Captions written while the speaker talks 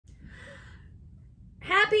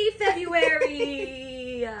Happy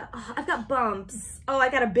February. Oh, I've got bumps. Oh, I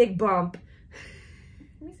got a big bump.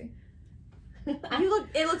 Let me see.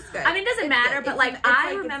 It looks good. I mean, it doesn't matter, good. but like,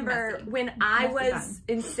 I remember when I was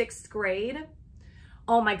in 6th grade,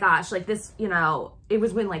 oh my gosh, like this, you know, it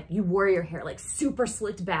was when like you wore your hair like super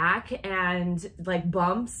slicked back and like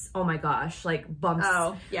bumps. Oh my gosh, like bumps.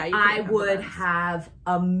 Oh, yeah. I would have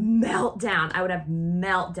a meltdown. I would have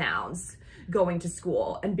meltdowns going to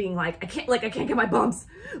school and being like, I can't get my bumps.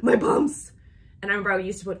 And I remember I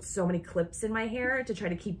used to put so many clips in my hair to try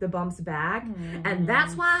to keep the bumps back. Mm-hmm. And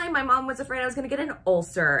that's why my mom was afraid I was going to get an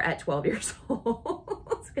ulcer at 12 years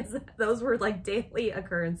old. Because those were like daily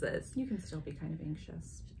occurrences. You can still be kind of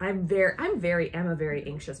anxious. I'm a very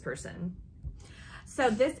anxious person. So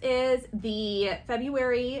this is the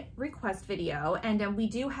February request video. And we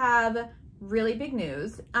do have really big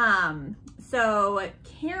news. So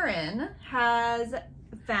Karen has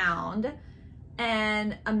found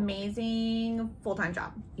an amazing full-time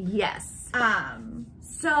job. Yes.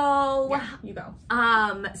 So yeah, you go.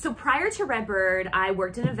 So prior to Redbird, I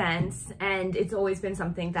worked in events, and it's always been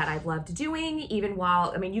something that I've loved doing, even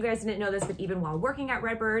while, I mean, you guys didn't know this, but even while working at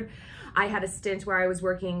Redbird, I had a stint where I was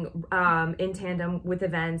working in tandem with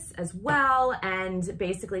events as well. And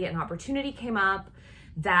basically an opportunity came up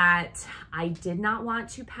that I did not want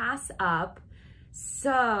to pass up.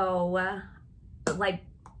 So like,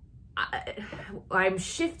 I'm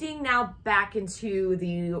shifting now back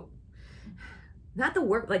into not the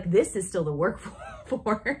work, like this is still the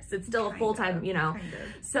workforce. It's still a full-time, you know.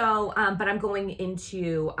 So, but I'm going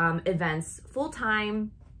into events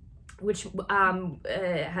full-time, which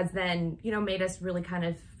has then, you know, made us really kind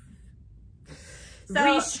of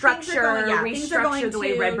restructure the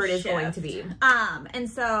way Redbird is going to be. And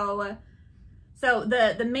so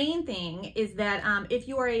the main thing is that if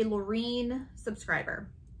you are a Lorene subscriber,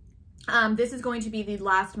 this is going to be the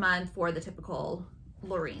last month for the typical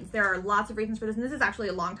Lorenes. There are lots of reasons for this, and this is actually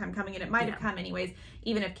a long time coming, and it might have come anyways,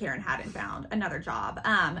 even if Karen hadn't found another job.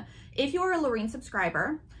 If you're a Lorene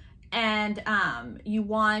subscriber and you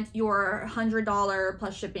want your $100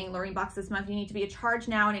 plus shipping Lorene box this month, you need to be a charge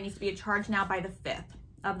now, and it needs to be a charge now by the 5th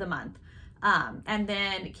of the month. And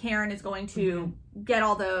then Karen is going to get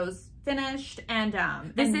all those finished, and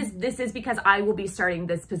this is because I will be starting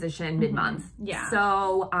this position mid-month. Yeah.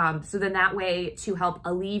 So so then that way, to help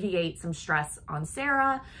alleviate some stress on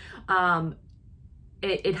Sarah,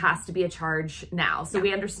 it has to be a charge now. So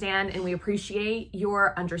we understand and we appreciate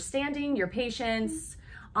your understanding, your patience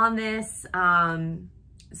on this,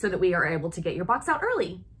 so that we are able to get your box out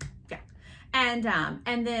early. Yeah.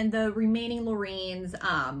 And then the remaining Lorenes,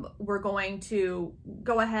 we're going to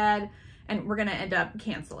go ahead and we're going to end up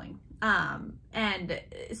canceling. And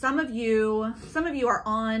some of you are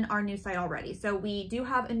on our new site already. So we do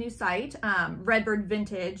have a new site,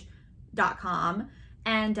 redbirdvintage.com.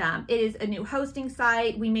 And it is a new hosting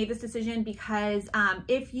site. We made this decision because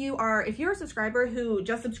if you're a subscriber who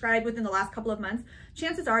just subscribed within the last couple of months,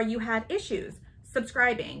 chances are you had issues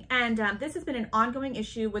subscribing. And this has been an ongoing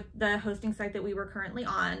issue with the hosting site that we were currently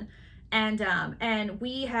on. And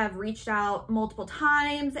we have reached out multiple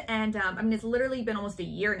times, and I mean, it's literally been almost a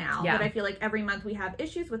year now, but I feel like every month we have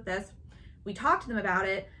issues with this. We talk to them about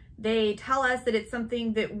it. They tell us that it's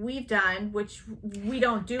something that we've done, which we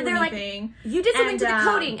don't do anything. Like, you did something to the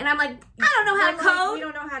coding, and I'm like, I don't know how to code. Like, we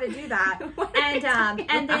don't know how to do that.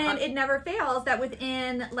 And then it never fails that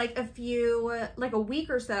within like a week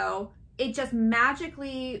or so, it just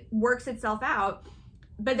magically works itself out.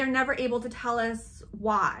 But they're never able to tell us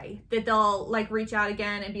why. That they'll like reach out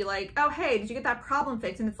again and be like, oh, hey, did you get that problem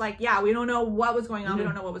fixed? And it's like, yeah, we don't know what was going on. We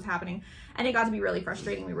don't know what was happening. And it got to be really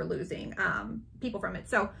frustrating. We were losing people from it.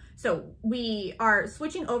 So we are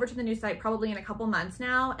switching over to the new site probably in a couple months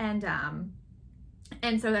now. And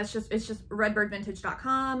so it's just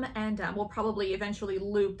redbirdvintage.com. And we'll probably eventually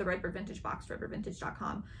loop the Redbird Vintage box to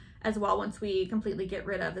redbirdvintage.com as well once we completely get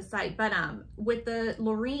rid of the site. But with the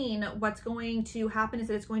Lorene, what's going to happen is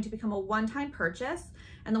that it's going to become a one-time purchase,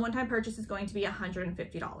 and the one-time purchase is going to be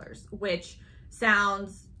 $150, which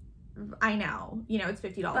sounds, I know, you know, it's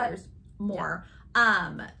 $50 more.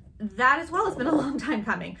 Yeah. That as well has been a long time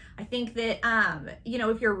coming. I think that, you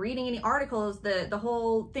know, if you're reading any articles, the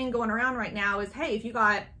whole thing going around right now is, hey, if you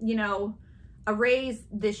got, you know, a raise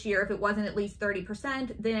this year, if it wasn't at least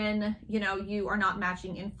 30%, then, you know, you are not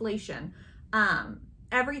matching inflation.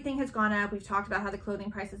 Everything has gone up. We've talked about how the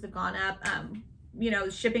clothing prices have gone up. You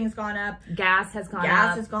know, shipping's gone up. Gas has gone up.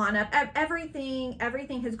 Gas has gone up.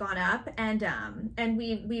 Everything has gone up. And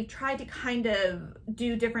we've tried to kind of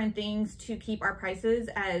do different things to keep our prices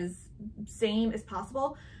as same as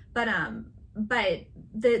possible. But but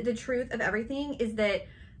the truth of everything is that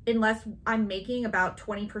unless I'm making about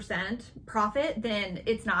 20% profit, then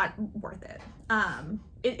it's not worth it.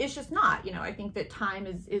 It's just not, you know. I think that time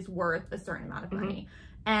is worth a certain amount of money.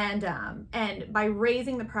 And by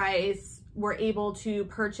raising the price, we're able to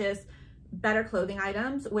purchase better clothing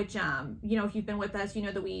items, which, you know, if you've been with us, you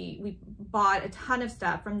know that we bought a ton of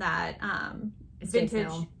stuff from that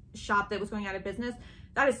vintage shop that was going out of business.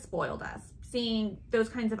 That has spoiled us, seeing those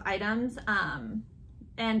kinds of items.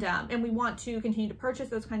 And we want to continue to purchase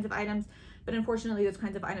those kinds of items, but unfortunately those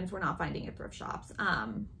kinds of items we're not finding at thrift shops.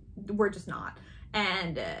 We're just not.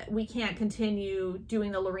 And we can't continue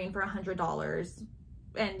doing the Lorraine for $100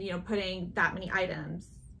 and, you know, putting that many items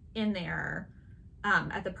in there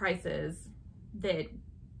at the prices that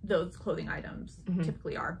those clothing items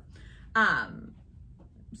typically are.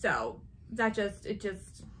 So that it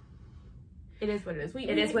is what it is.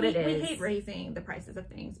 It is what it is. We hate raising the prices of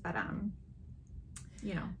things, but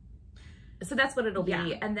you know. So that's what it'll be.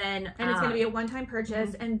 And then it's going to be a one-time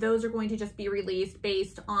purchase, and those are going to just be released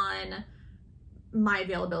based on my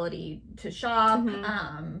availability to shop,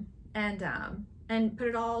 and put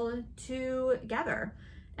it all together.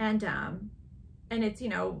 And it's, you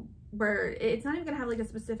know, where it's not even gonna have like a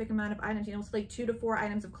specific amount of items, you know, it's like 2 to 4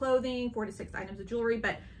 items of clothing, 4 to 6 items of jewelry.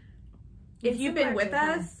 But if you've been with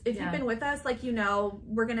us, like, you know,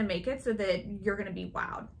 we're gonna make it so that you're gonna be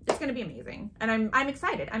wowed. It's gonna be amazing. And I'm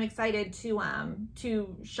excited. I'm excited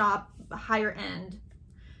to shop higher end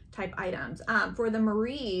type items. For the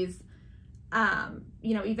Maries,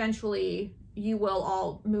 you know, eventually you will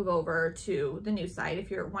all move over to the new site.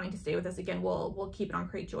 If you're wanting to stay with us again, we'll keep it on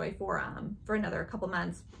Cratejoy for another couple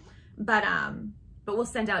months. But we'll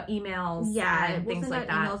send out emails, and things like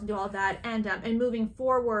that. Emails and do all of that. And moving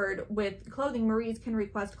forward with clothing, Maries can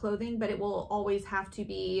request clothing, but it will always have to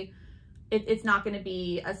be. It's not going to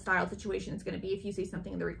be a style situation. It's going to be if you see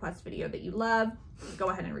something in the request video that you love, go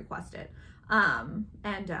ahead and request it. And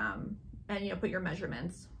you know, put your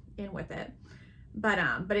measurements in with it. But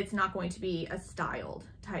it's not going to be a styled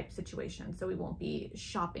type situation. So we won't be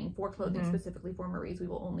shopping for clothing specifically for Maries. We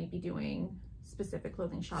will only be doing specific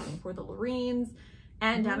clothing shopping for the Lorenes.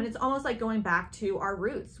 And and it's almost like going back to our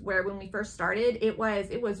roots, where when we first started, it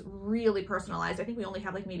was really personalized. I think we only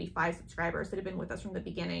have like maybe 5 subscribers that have been with us from the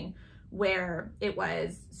beginning, where it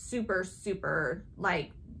was super, super,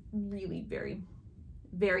 like, really very,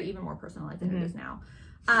 very even more personalized than it is now.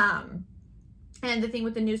 And the thing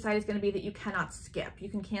with the new site is going to be that you cannot skip. You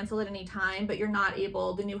can cancel at any time, but you're not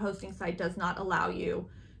able, the new hosting site does not allow you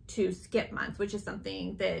to skip months, which is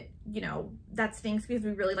something that, you know, that stinks, because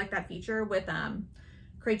we really like that feature with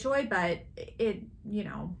Cratejoy, but it, you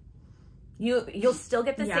know, you'll still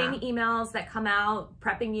get the same emails that come out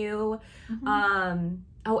prepping you.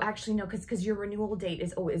 Oh, actually, no, because your renewal date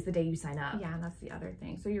is the day you sign up. Yeah, and that's the other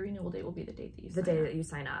thing. So your renewal date will be the date that you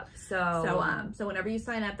sign up. So whenever you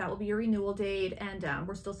sign up, that will be your renewal date. And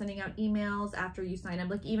we're still sending out emails after you sign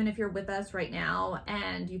up. Like, even if you're with us right now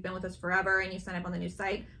and you've been with us forever and you sign up on the new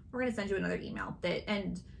site, we're going to send you another email that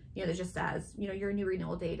just says, you know, your new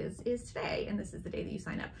renewal date is today, and this is the day that you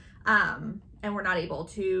sign up. And we're not able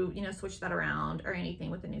to, you know, switch that around or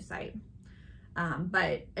anything with the new site.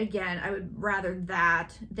 But again, I would rather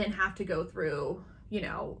that than have to go through, you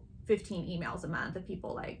know, 15 emails a month of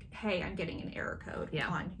people like, hey, I'm getting an error code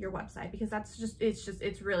on your website, because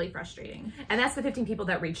it's really frustrating. And that's the 15 people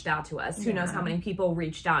that reached out to us. Who knows how many people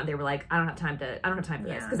reached out and they were like, I don't have time for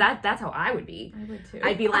this. Because that's how I would be. I would too.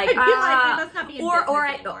 I'd be like, or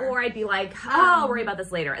I'd be like, I'll worry about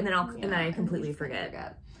this later. And then and then I completely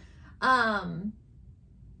forget.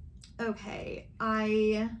 Okay.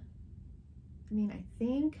 I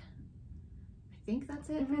think that's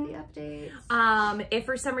it for the updates. If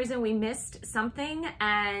for some reason we missed something,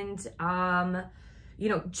 and you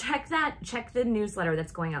know, check the newsletter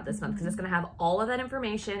that's going out this month, because it's going to have all of that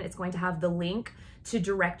information. It's going to have the link to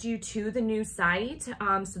direct you to the new site,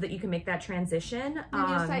 so that you can make that transition. The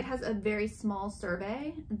new site has a very small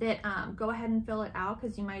survey that go ahead and fill it out,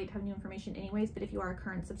 because you might have new information anyways. But if you are a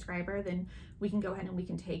current subscriber, then we can go ahead and we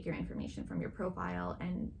can take your information from your profile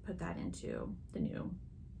and put that into the new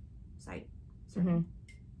site survey.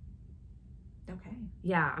 Okay.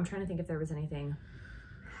 Yeah, I'm trying to think if there was anything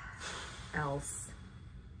else.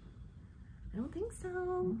 I don't think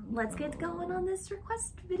so. Let's get going on this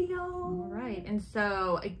request video. All right. And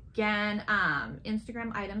so again,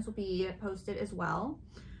 Instagram items will be posted as well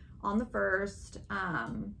on the 1st.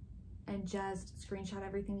 And just screenshot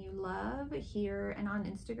everything you love here and on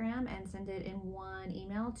Instagram and send it in one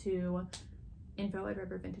email to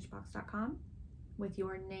info@redbirdvintagebox.com with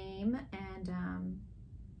your name and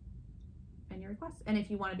and your requests. And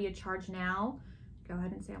if you want to be a charge now, go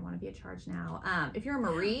ahead and say, I want to be a charge now. If you're a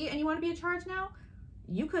Marie and you want to be a charge now,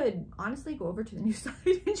 you could honestly go over to the new site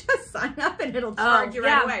and just sign up and it'll charge you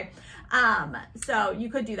right away. So you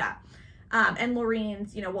could do that. And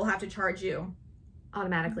Lorraine's, you know, we'll have to charge you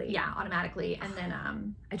automatically. Yeah, automatically. And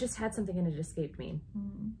then I just had something and it escaped me.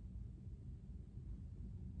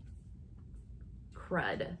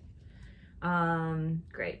 Crud.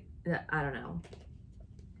 Great. I don't know.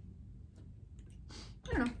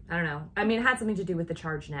 I don't know. I mean, it had something to do with the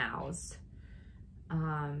charge nows.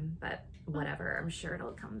 But whatever. I'm sure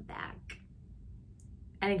it'll come back.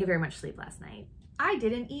 I didn't get very much sleep last night. I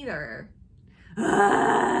didn't either.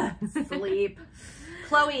 Sleep.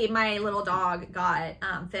 Chloe, my little dog, got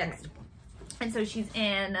fixed. And so she's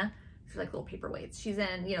like little paperweights. She's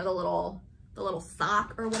in, you know, the little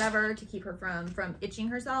sock or whatever to keep her from itching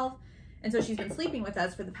herself. And so she's been sleeping with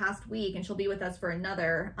us for the past week, and she'll be with us for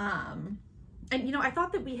another. And you know, I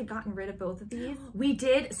thought that we had gotten rid of both of these. We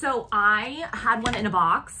did. So I had one in a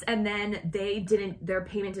box, and then their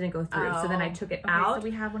payment didn't go through. So then I took it out. So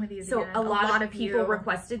we have one of these So again. a lot of people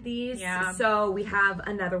requested these. Yeah. So we have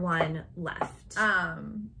another one left.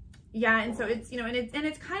 Yeah, and so it's, you know, and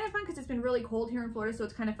it's kind of fun because it's been really cold here in Florida, so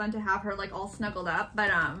it's kind of fun to have her like all snuggled up.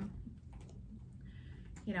 But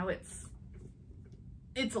you know, it's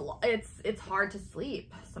hard to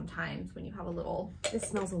sleep sometimes when you have a little. This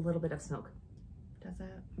smells a little bit of smoke. Does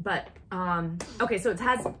it? But okay, so it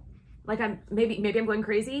has like maybe I'm going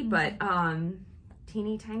crazy, but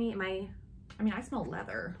teeny tiny. I mean, I smell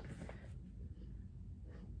leather.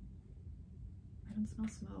 I don't smell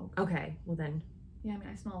smoke. Okay, well then. Yeah, I mean,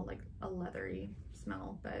 I smell like a leathery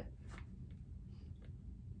smell, but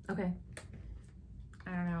okay.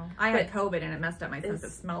 I don't know. I had COVID and it messed up my sense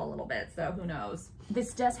of smell a little bit, so who knows.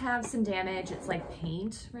 This does have some damage. It's like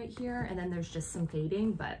paint right here, and then there's just some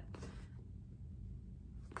fading, but.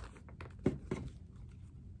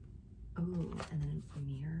 Oh, and then a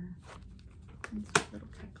mirror. Little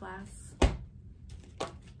cut glass.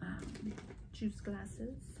 Juice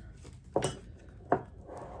glasses.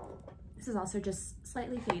 This is also just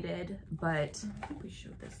slightly faded, but I think we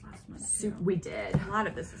showed this last month too. We did. A lot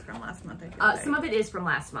of this is from last month, I feel like. Some of it is from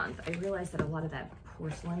last month. I realized that a lot of that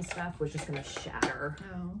porcelain stuff was just gonna shatter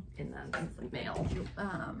in the mail.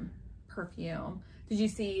 Perfume. Did you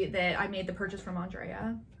see that I made the purchase from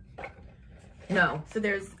Andrea? No. So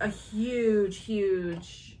there's a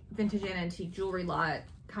huge vintage and antique jewelry lot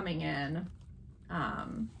coming in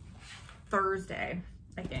Thursday,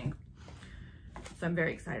 I think. So I'm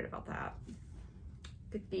very excited about that.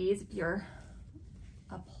 Get these if you're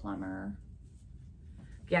a plumber.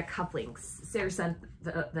 Yeah, cufflinks. Sarah sent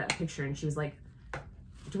that picture and she was like,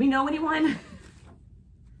 do we know anyone?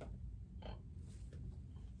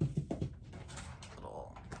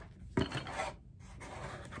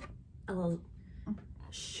 A little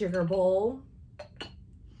sugar bowl,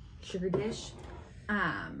 sugar dish.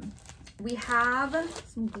 We have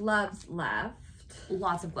some gloves left.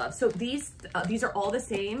 Lots of gloves. So these are all the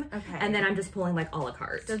same. Okay. And then I'm just pulling like a la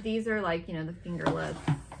carte. So these are like, you know, the fingerless.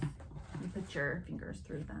 You put your fingers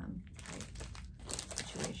through them type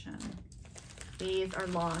situation. These are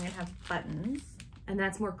long and have buttons. And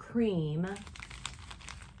that's more cream.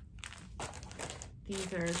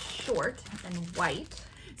 These are short and white.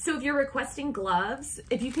 So if you're requesting gloves,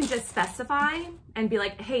 if you can just specify and be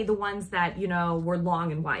like, hey, the ones that, you know, were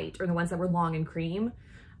long and white, or the ones that were long and cream,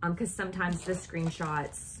 because sometimes the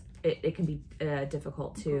screenshots, it can be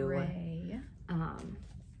difficult to Gray.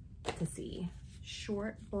 To see.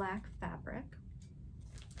 Short black fabric.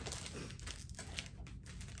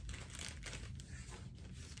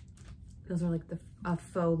 Those are like a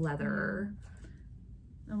faux leather.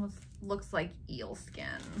 Almost looks like eel skin.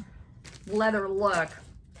 Leather look.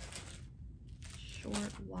 Short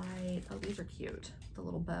white. Oh, these are cute. The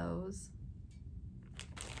little bows.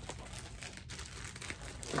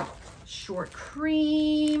 Short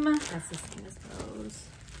cream. That's the same as those.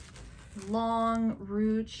 Long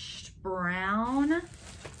ruched brown.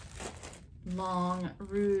 Long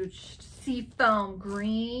ruched seafoam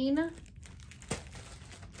green.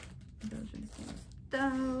 Those are the same as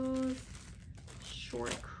those.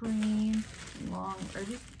 Short cream. Long, are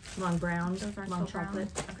these long brown? Those aren't long still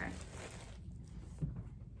chocolate. Brown? Okay.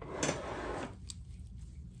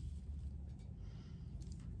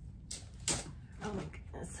 Oh my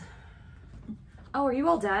goodness. Oh, are you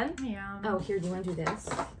all done? Yeah. Oh, here, do you want to do this?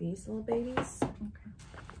 These little babies? Okay.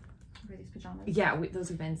 Are these pajamas? Yeah, those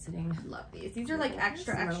have been sitting. I love these. These are like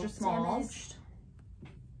extra smalls.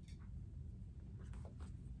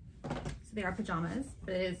 So they are pajamas,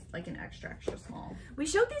 but it is like an extra small. We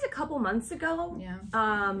showed these a couple months ago. Yeah.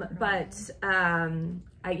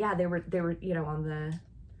 Yeah, they were, you know, on the,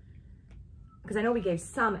 because I know we gave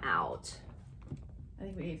some out. I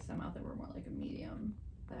think we gave some out that were more like a medium,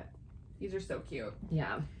 but these are so cute.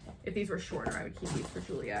 Yeah. If these were shorter, I would keep these for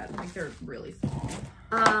Juliet. Like they're really small.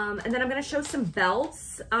 And then I'm going to show some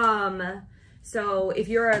belts. So if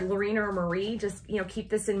you're a Lorena or Marie, just, you know,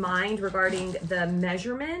 keep this in mind regarding the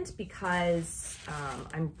measurement, because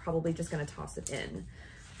I'm probably just going to toss it in.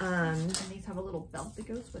 And these have a little belt that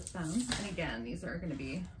goes with them. And again, these are going to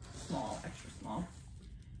be small, extra small.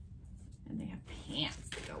 And they have pants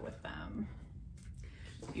that go with them.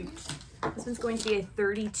 Cute. This one's going to be a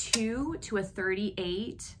 32 to a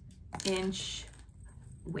 38 inch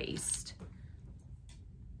waist.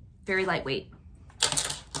 Very lightweight.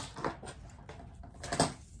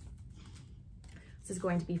 This is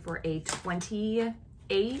going to be for a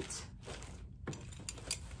 28.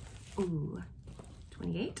 Ooh,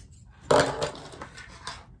 28. I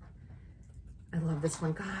love this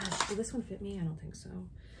one. Gosh, will this one fit me? I don't think so.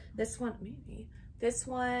 This one, maybe. This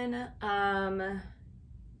one,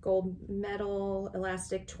 gold metal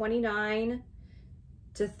elastic, 29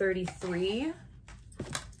 to 33.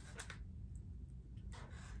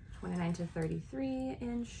 29 to 33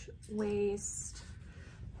 inch waist.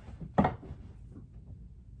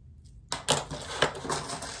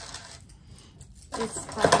 This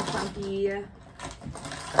fun, funky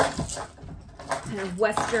kind of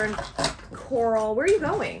Western coral. Where are you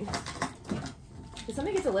going? Did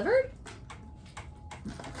something get delivered?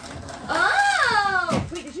 Oh!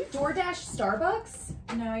 Wait, did you DoorDash Starbucks?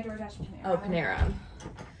 No, I DoorDash Panera. Oh, Panera.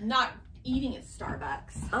 Not eating at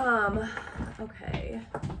Starbucks. Okay.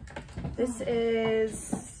 This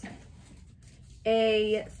is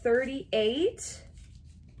a 38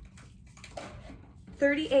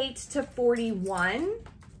 to 41.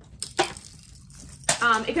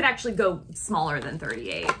 It could actually go smaller than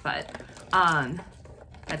 38, but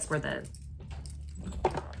that's where the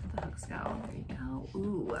hooks go. There you go.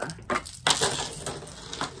 Ooh.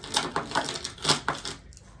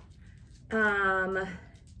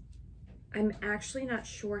 I'm actually not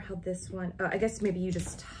sure how this one, I guess maybe you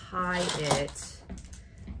just tie it,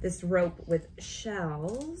 this rope with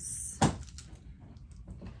shells,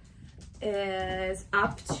 is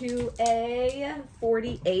up to a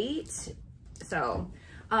 48. So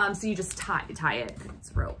you just tie it,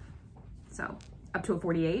 it's rope. So up to a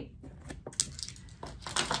 48.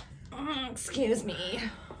 Excuse me.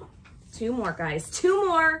 2 more, guys, 2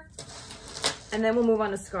 more. And then we'll move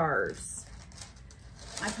on to scarves.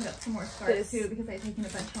 I put up some more scarves too because I've taken a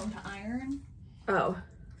bunch home to iron. Oh.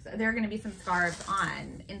 So there are going to be some scarves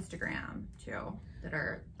on Instagram too that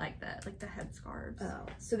are like the head scarves. Oh.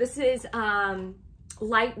 So this is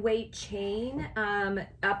lightweight chain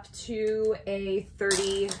up to a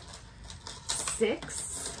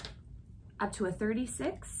 36. Up to a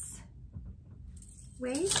 36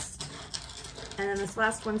 waist. And then this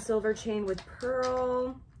last one, silver chain with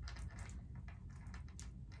pearl,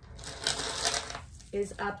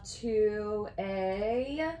 is up to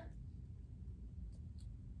a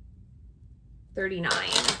 39.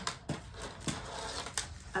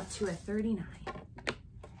 Up to a 39.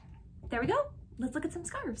 There we go. Let's look at some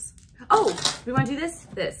scarves. Oh, we want to do this?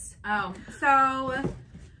 This. Oh, so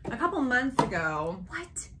a couple months ago,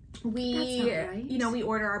 What? we, That's not right. you know, we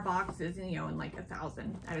order our boxes, and, you know, in like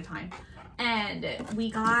 1,000 at a time. And we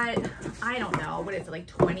got, I don't know, what is it, like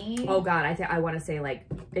 20? Oh God, I want to say like,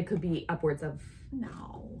 it could be upwards of,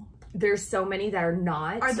 No. there's so many that are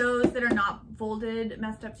not. Are those that are not folded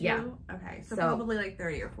messed up too? Yeah. Okay, so So- probably like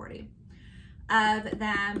 30 or 40 of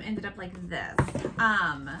them ended up like this.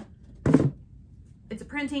 It's a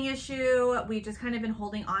printing issue. We've just kind of been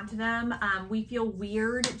holding on to them. We feel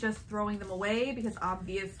weird just throwing them away because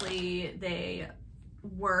obviously they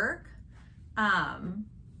work.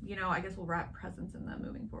 You know, I guess we'll wrap presents in them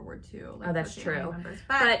moving forward too. Like Oh, that's for family true. members.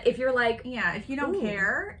 But if you're like, yeah, if you don't Ooh.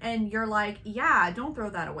 care and you're like, yeah, don't throw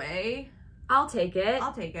that away, I'll take it.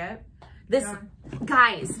 I'll take it. This,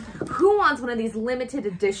 guys, who wants one of these limited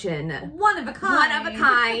edition? One of a kind. One of a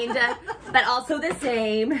kind, but also the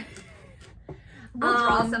same. We'll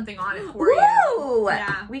draw something on it for Woo! you.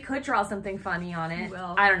 Yeah. We could draw something funny on it. We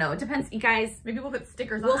will. I don't know. It depends. You guys, Maybe we'll put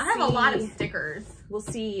stickers We'll on. I have a lot of see. stickers. we'll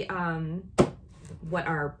see what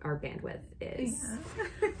our bandwidth is.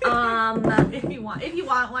 If you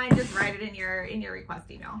want one, just write it in your request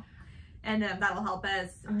email, and that'll help us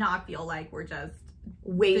not feel like we're just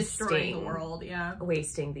destroying the world. Yeah.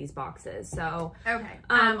 Wasting these boxes. So Okay.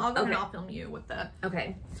 I'll go okay. and I'll film you with the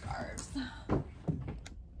okay. scarves.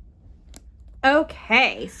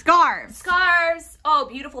 Okay, scarves. Scarves. Oh,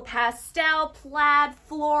 beautiful pastel, plaid,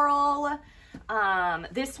 floral.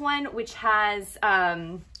 This one, which has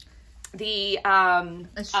the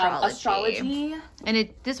astrology.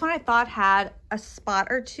 And this one I thought had a spot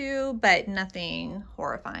or two, but nothing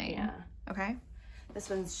horrifying. Yeah. Okay. This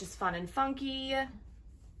one's just fun and funky.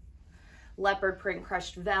 Leopard print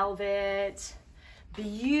crushed velvet.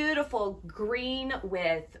 Beautiful green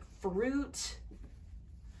with fruit.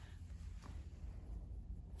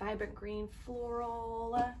 Vibrant green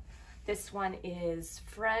floral. This one is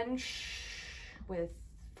French with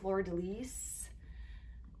fleur-de-lis.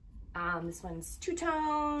 This one's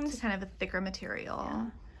two-toned. It's kind of a thicker material.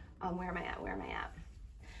 Yeah. Where am I at?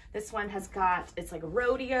 This one has got, it's like a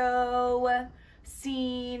rodeo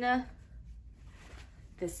scene.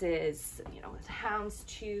 This is, you know, it's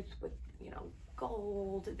houndstooth with, you know,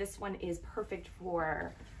 gold. This one is perfect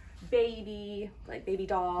for baby, like baby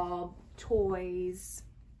doll, toys,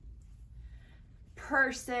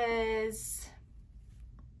 purses,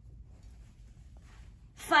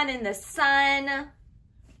 fun in the sun,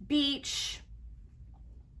 beach,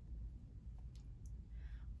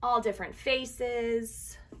 all different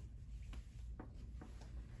faces,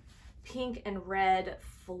 pink and red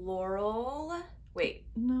floral. Wait,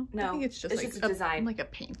 no, I think it's just like a design, like a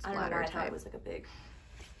paint splatter. I don't know why I thought it was like a big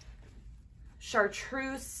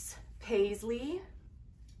chartreuse paisley,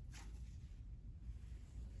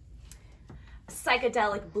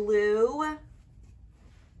 psychedelic blue, like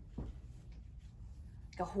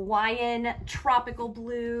a Hawaiian tropical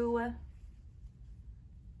blue,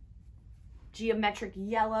 geometric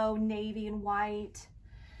yellow, navy and white.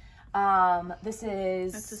 This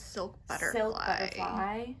is that's a silk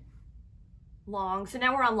butterfly. Long. So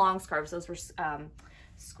now we're on long scarves. Those were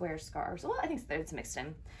square scarves. Well, I think it's mixed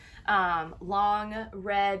in. Long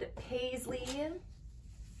red paisley.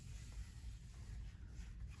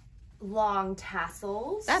 Long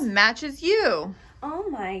tassels. That matches you. Oh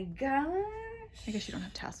my gosh. I guess you don't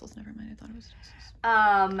have tassels. Never mind. I thought it was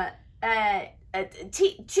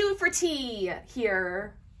tassels. Two for tea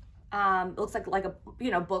here. It looks like a,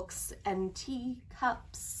 you know, books and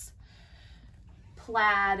teacups.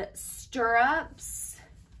 Plaid stirrups,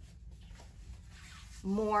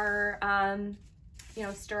 more, you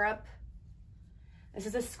know, stirrup. This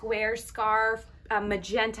is a square scarf,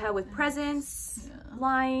 magenta with presents,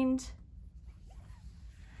 lined.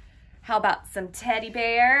 How about some teddy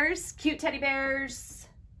bears? Cute teddy bears.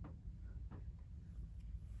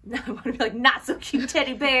 I want to be like, not so cute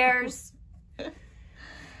teddy bears.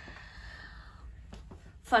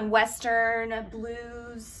 Fun Western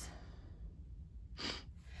blues.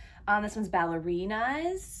 This one's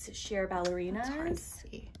ballerinas, sheer ballerinas. It's hard to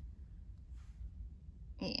see.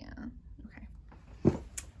 Yeah, okay.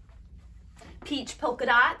 Peach polka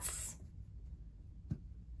dots.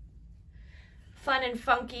 Fun and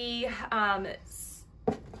funky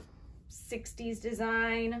 60s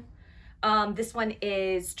design. This one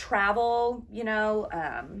is travel, you know,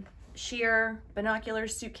 sheer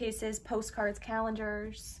binoculars, suitcases, postcards,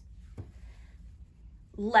 calendars.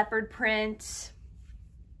 Leopard print.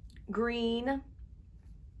 Green.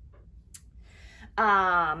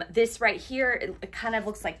 This right here, it kind of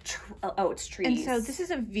looks like, oh, it's trees. And so this is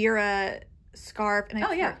a Vera scarf, and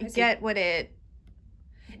I get what it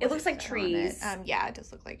looks like trees. Yeah, it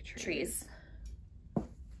does look like trees.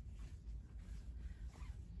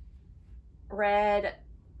 Red,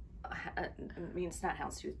 I mean, it's not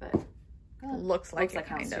houndstooth, but looks like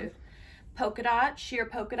houndstooth. Polka dot, sheer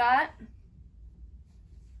polka dot.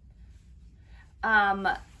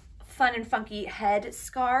 Fun and funky head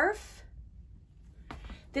scarf.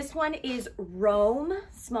 This one is Rome,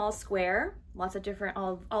 small square. Lots of different,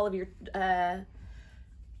 all of your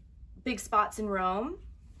big spots in Rome.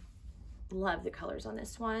 Love the colors on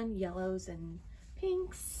this one, yellows and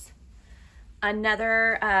pinks.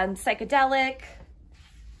 Another psychedelic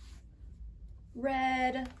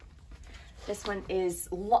red. This one is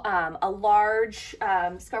a large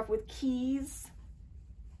scarf with keys.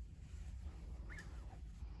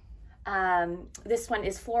 This one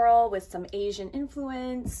is floral with some Asian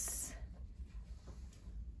influence.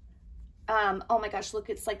 Oh my gosh, look,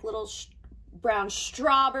 it's like little brown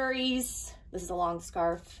strawberries. This is a long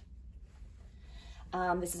scarf.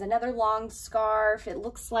 This is another long scarf. It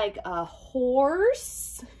looks like a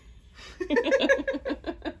horse.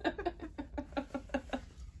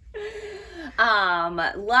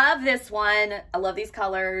 Love this one. I love these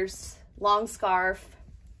colors. Long scarf.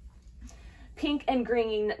 Pink and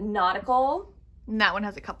green nautical. And that one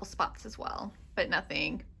has a couple spots as well, but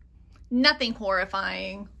nothing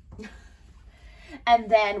horrifying. And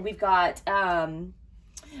then we've got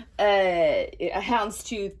A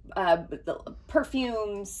houndstooth,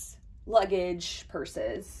 perfumes, luggage,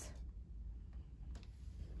 purses.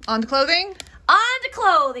 On to clothing? On to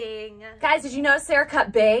clothing. Guys, did you notice Sarah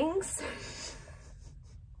cut bangs?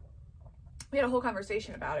 We had a whole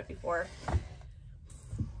conversation about it before.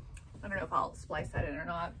 I don't know if I'll splice that in or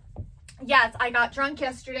not. Yes, I got drunk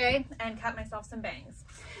yesterday and cut myself some bangs.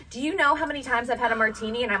 Do you know how many times I've had a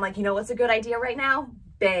martini and I'm like, you know what's a good idea right now?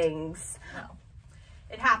 Bangs. No.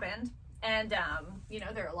 It happened. And, you know,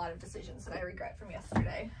 there are a lot of decisions that I regret from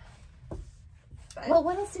yesterday. But well,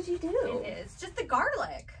 what else did you do? it is just the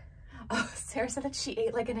garlic. Oh, Sarah said that she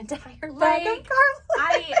ate like an entire bag Like, of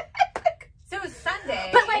garlic. So it was Sunday.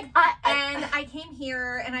 But like, and I came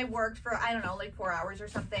here and I worked for, I don't know, like 4 hours or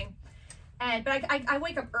something. But I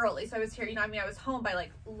wake up early, so I was here, you know, I mean, I was home by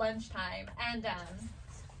like lunchtime. And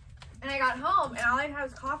I got home and all I had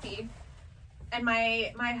was coffee. And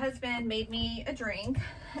my husband made me a drink,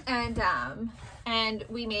 and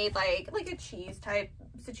we made like a cheese type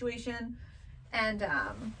situation, and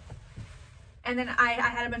then I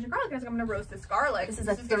had a bunch of garlic, and I was like, I'm gonna roast this garlic. This is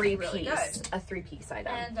a three-piece, really good. a three-piece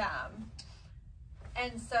item.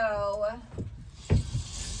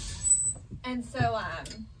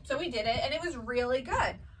 So we did it, and it was really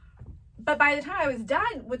good. But by the time I was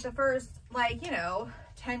done with the first, like, you know,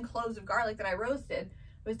 10 cloves of garlic that I roasted,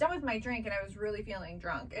 I was done with my drink and I was really feeling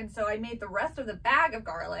drunk. And so I made the rest of the bag of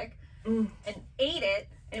garlic and ate it,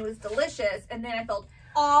 and it was delicious. And then I felt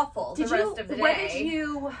awful the rest of the day. What did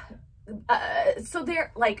you, so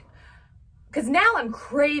they're like, because now I'm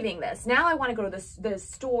craving this. Now I want to go to the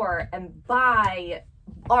store and buy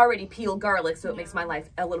already peeled garlic, so it makes my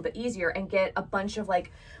life a little bit easier, and get a bunch of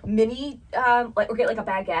like mini, or get like a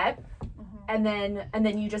baguette. And then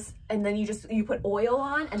you put oil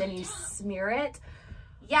on, and then you smear it.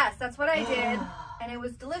 Yes, that's what I did, and it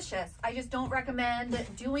was delicious. I just don't recommend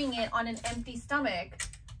doing it on an empty stomach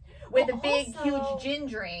with a big, huge gin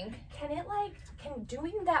drink. Can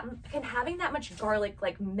having that much garlic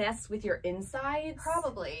like mess with your insides?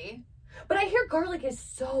 Probably. But I hear garlic is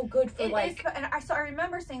so good for And I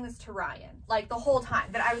remember saying this to Ryan, like the whole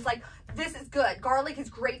time, that I was like, this is good. Garlic is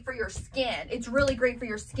great for your skin. It's really great for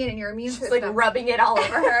your skin and your immune system. Like rubbing it all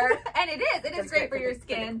over her. And it is. It is great for your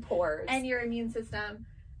skin, pores, and your immune system.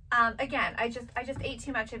 Again, I just ate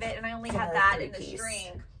too much of it, and I only had that in this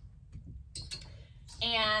drink.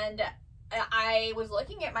 And I was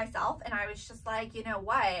looking at myself, and I was just like, you know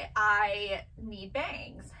what? I need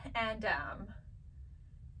bangs, and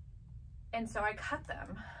so I cut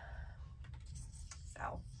them.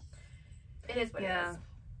 So it is what it is.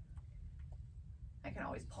 I can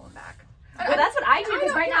always pull them back. Well, that's what I do,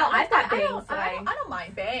 because right now I've got bangs. I don't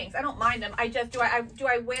mind bangs. I don't mind them. I just do I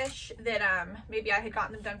wish that maybe I had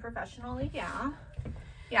gotten them done professionally. Yeah.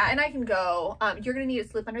 Yeah, and I can go. You're gonna need a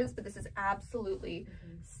slip under this, but this is absolutely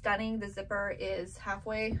stunning. The zipper is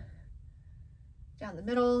halfway down the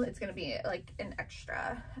middle. It's gonna be like an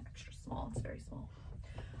extra small. It's very small.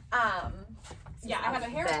 Yeah, I have a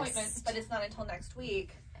hair appointment, but it's not until next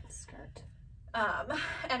week. Skirt.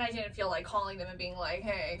 And I didn't feel like calling them and being like,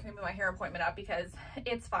 hey, can you move my hair appointment up, because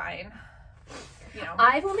it's fine. You know,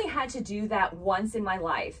 I've only had to do that once in my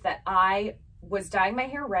life, that I was dyeing my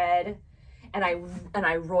hair red, and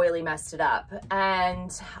I royally messed it up.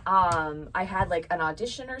 And I had like an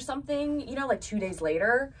audition or something, you know, like 2 days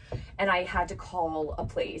later, and I had to call a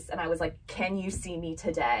place, and I was like, can you see me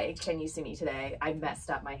today? Can you see me today? I messed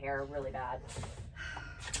up my hair really bad.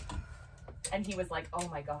 And he was like, oh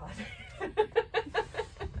my God.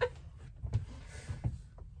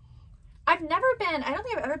 I don't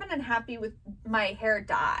think I've ever been unhappy with my hair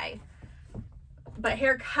dye, but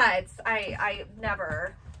haircuts, I'm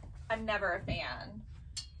never a fan,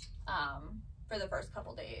 for the first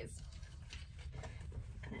couple days.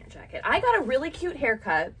 Jacket. I got a really cute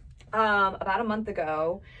haircut, about a month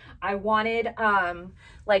ago. I wanted,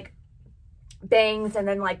 like bangs, and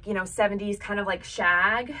then like, you know, 70s kind of like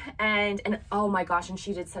shag, and oh my gosh, and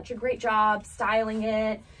she did such a great job styling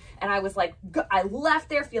it. And I was like, I left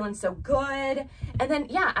there feeling so good. And then,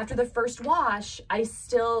 yeah, after the first wash, I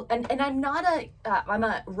still, and I'm not I'm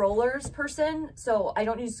a rollers person, so I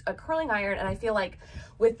don't use a curling iron. And I feel like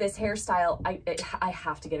with this hairstyle, I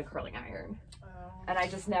have to get a curling iron. Oh. And I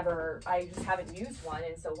just haven't used one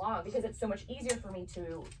in so long, because it's so much easier for me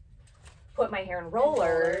to put my hair in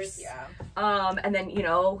rollers. Yeah. And then, you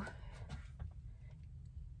know,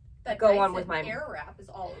 that go on with my hair wrap is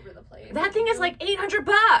all over the place. That thing is like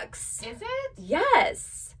 $800. Is it?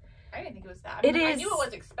 Yes. I didn't think it was that. It is. I knew it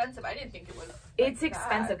was expensive. I didn't think it was. It's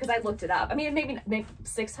expensive, because I looked it up. I mean, maybe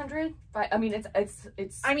 600, but I mean, it's.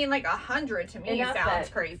 I mean, like 100 to me sounds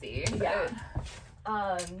crazy. Yeah.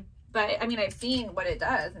 But I mean, I've seen what it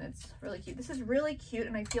does and it's really cute. This is really cute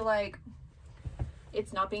and I feel like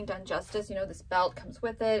it's not being done justice. You know, this belt comes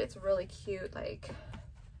with it. It's really cute. Like,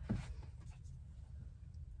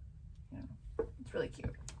 you know, it's really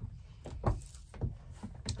cute.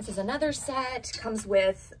 This is another set. Comes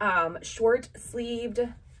with short sleeved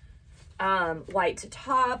white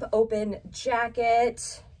top, open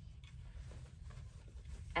jacket,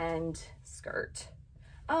 and skirt.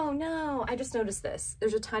 Oh no, I just noticed this.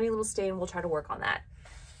 There's a tiny little stain. We'll try to work on that.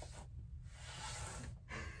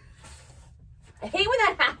 I hate when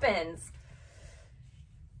that happens.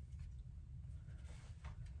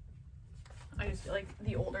 I just feel like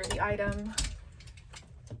the older the item,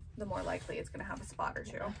 the more likely it's going to have a spot or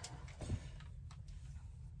two.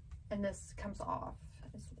 And this comes off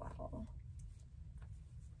as well.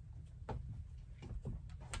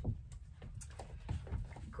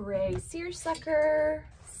 Gray seersucker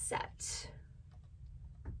set.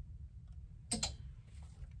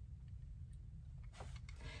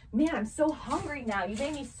 Man, I'm so hungry now. You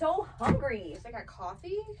made me so hungry. I got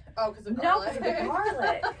coffee? Oh, because of No, garlic. because of the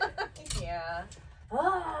garlic. Yeah.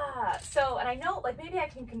 So, and I know, like, maybe I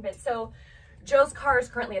can convince. So, Joe's car is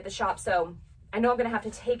currently at the shop, so I know I'm going to have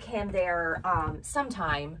to take him there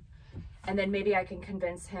sometime. And then maybe I can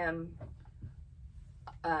convince him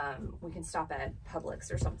we can stop at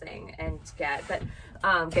Publix or something and get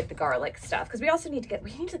the garlic stuff. Because we also need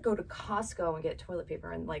to go to Costco and get toilet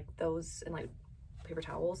paper and, like, those, and, like, paper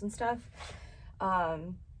towels and stuff.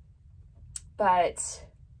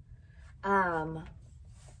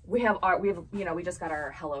 We just got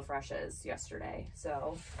our HelloFreshes yesterday,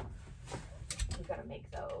 so we've got to make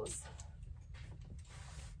those.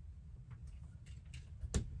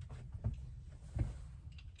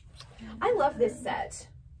 I love this set.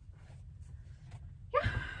 Yeah,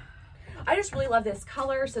 I just really love this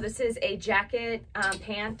color. So this is a jacket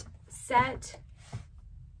pant set.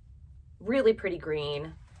 Really pretty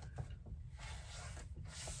green.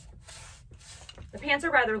 The pants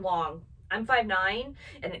are rather long. I'm 5'9",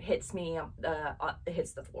 and it hits me, it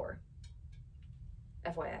hits the floor.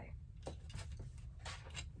 FYI.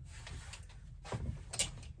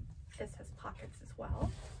 This has pockets as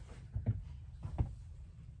well.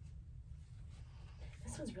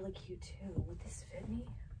 This one's really cute too. Would this fit me?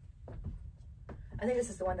 I think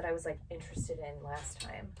this is the one that I was like interested in last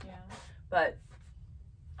time. Yeah. But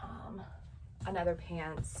another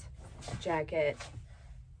pants, jacket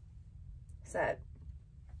set.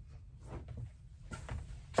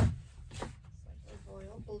 It's like a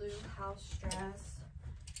royal blue house dress.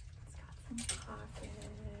 It's got some pockets.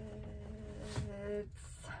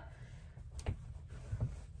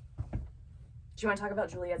 Do you want to talk about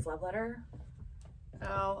Juliet's love letter?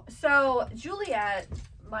 Oh, so Juliet,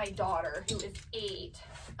 my daughter, who is 8,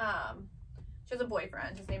 she has a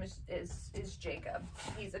boyfriend. His name is Jacob.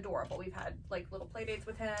 He's adorable. We've had like little play dates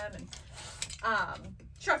with him, and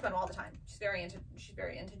she talks about him all the time. She's very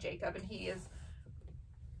into Jacob, and he is,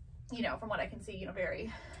 you know, from what I can see, you know,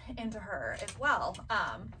 very into her as well.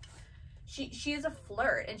 She is a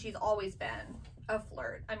flirt, and she's always been a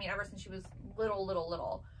flirt. I mean, ever since she was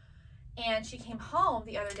little. And she came home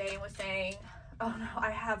the other day and was saying, "Oh no,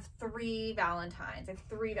 I have 3 Valentines. I have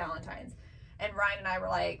 3 Valentines." And Ryan and I were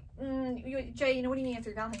like, Jay, you know, what do you mean you have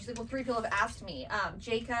 3 Valentines? She's like, well, 3 people have asked me.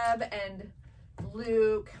 Jacob and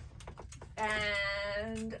Luke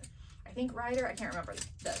and I think Ryder. I can't remember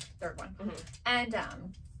the third one. Mm-hmm.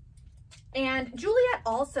 And Juliet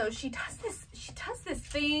also, she does this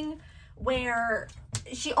thing where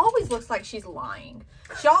she always looks like she's lying.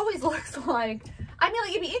 She always looks like, I mean,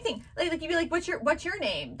 like, it'd be anything. Like you'd be like, what's your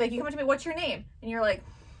name? Like, you come up to me, what's your name? And you're like,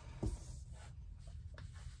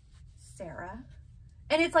 Sarah.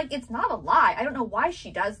 And it's like, it's not a lie. I don't know why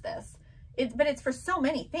she does this. But it's for so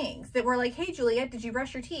many things that we're like, hey, Juliet, did you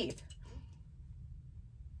brush your teeth?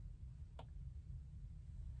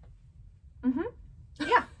 Mm-hmm.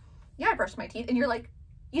 Yeah, I brushed my teeth. And you're like,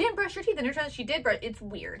 you didn't brush your teeth. And it turns out she did brush. It's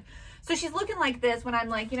weird. So she's looking like this when I'm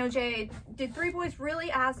like, you know, Jay, did 3 boys really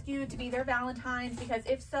ask you to be their Valentines? Because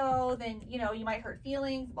if so, then, you know, you might hurt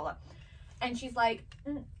feelings, blah, blah. And she's like,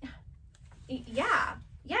 yeah,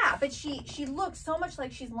 but she looks so much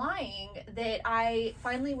like she's lying that I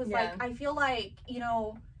finally was like, I feel like, you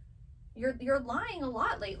know, you're lying a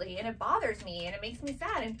lot lately, and it bothers me, and it makes me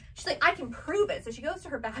sad. And she's like, I can prove it. So she goes to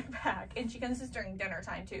her backpack, and this is during dinner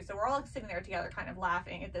time too. So we're all sitting there together kind of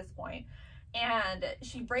laughing at this point. And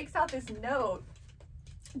she breaks out this note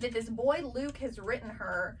that this boy Luke has written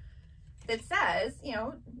her that says, you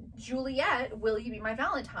know, Juliet, will you be my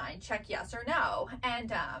Valentine? Check yes or no. And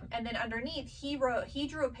then underneath he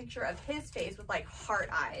drew a picture of his face with like heart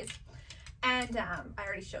eyes. And I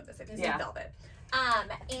already showed this. I think it's Yeah. velvet.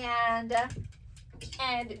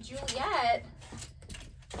 And Juliet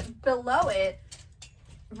below it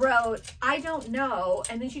wrote, I don't know,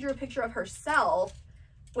 and then she drew a picture of herself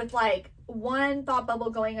with like one thought bubble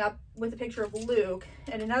going up with a picture of Luke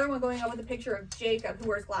and another one going up with a picture of Jacob, who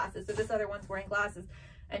wears glasses. So this other one's wearing glasses,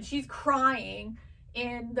 and she's crying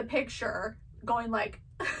in the picture, going like,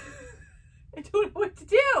 I don't know what to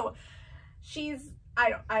do.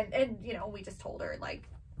 And you know, we just told her like,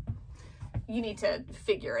 you need to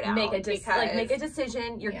figure it out. Make a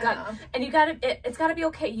decision. Your gut, and you gotta. It's gotta be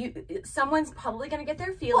okay. Someone's probably gonna get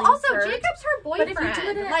their feelings. Well, also hurt. Jacob's her boyfriend. But if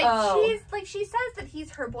you're doing it, like she says that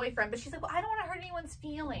he's her boyfriend, but she's like, well, I don't want to hurt anyone's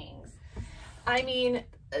feelings. I mean,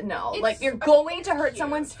 no, It's like you're going to hurt cute.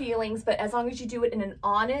 someone's feelings, but as long as you do it in an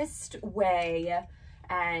honest way,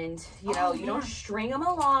 and you know, you don't string them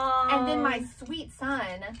along. And then my sweet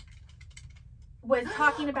son was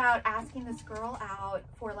talking about asking this girl out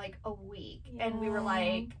for like a week. Yeah. And we were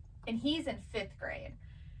like, and he's in 5th grade.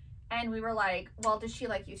 And we were like, well, does she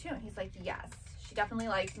like you too? And he's like, yes, she definitely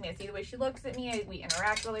likes me. I see the way she looks at me. We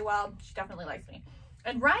interact really well. She definitely likes me.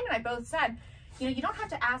 And Ryan and I both said, you know, you don't have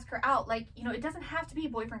to ask her out. Like, you know, it doesn't have to be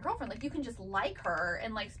boyfriend, girlfriend. Like, you can just like her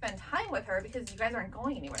and like spend time with her because you guys aren't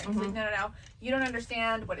going anywhere. And he's like, no. You don't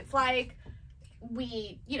understand what it's like.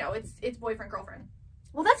 You know, it's boyfriend, girlfriend.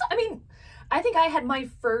 Well, I think I had my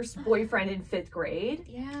first boyfriend in 5th grade.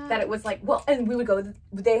 Yeah. That it was like, well, and we would go,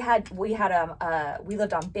 we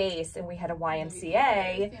lived on base and we had a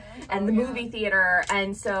YMCA and the movie theater.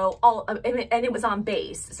 And so and it was on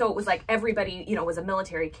base. So it was like everybody, you know, was a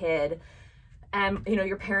military kid. And, you know,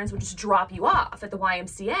 your parents would just drop you off at the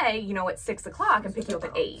YMCA, you know, at 6 o'clock and pick you up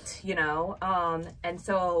at 8, you know? And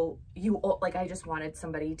so I just wanted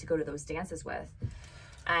somebody to go to those dances with.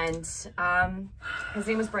 And his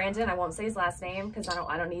name was Brandon. I won't say his last name because I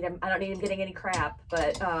don't need him getting any crap.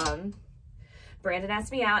 But Brandon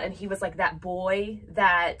asked me out, and he was like that boy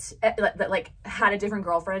that like had a different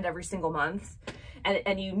girlfriend every single month,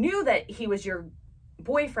 and you knew that he was your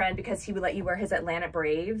boyfriend because he would let you wear his Atlanta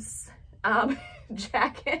Braves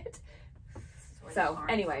jacket. So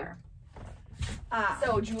anyway,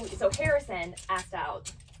 so Harrison asked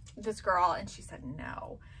out this girl, and she said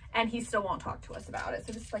no. And he still won't talk to us about it.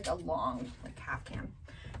 So this is like a long, like half cam.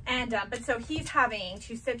 And, but so he's having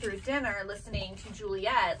to sit through dinner listening to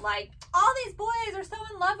Juliet, like, all these boys are so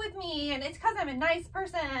in love with me, and it's because I'm a nice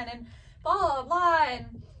person, and blah, blah, blah.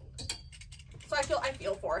 And so I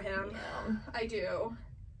feel for him. Yeah. I do.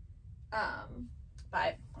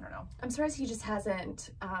 But I don't know. I'm surprised he just hasn't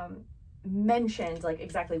mentioned like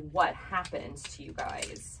exactly what happened to you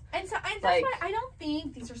guys. And so that's why I don't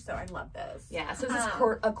think these are so, I love this. Yeah, so this is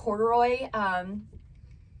a corduroy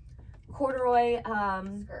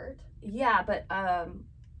skirt. Yeah, but I'm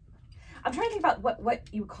trying to think about what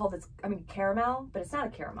you would call this. I mean, caramel, but it's not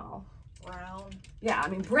a caramel. Brown. Yeah, I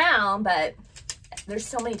mean brown, but there's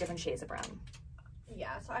so many different shades of brown.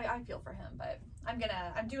 Yeah, so I feel for him, but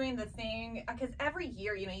I'm doing the thing, because every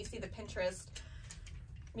year, you know, you see the Pinterest,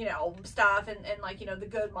 you know, stuff, and like, you know, the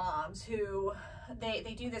good moms who they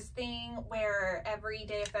do this thing where every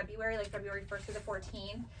day of February, like February 1st to the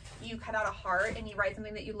 14th, you cut out a heart and you write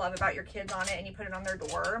something that you love about your kids on it and you put it on their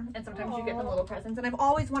door, and sometimes you get them little presents. And I've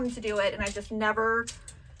always wanted to do it, and I've just never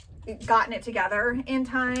gotten it together in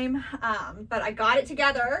time, but I got it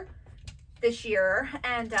together this year,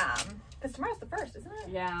 and because tomorrow's the 1st, isn't it?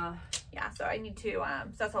 Yeah. So I need to so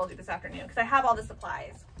that's what I'll do this afternoon, because I have all the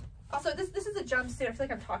supplies. Also, this is a jumpsuit. I feel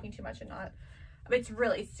like I'm talking too much and not. But it's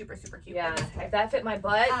really super, super cute. Yeah, if that fit my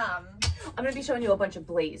butt, I'm going to be showing you a bunch of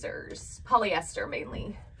blazers. Polyester,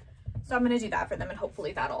 mainly. So I'm going to do that for them, and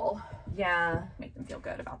hopefully that'll make them feel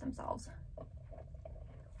good about themselves.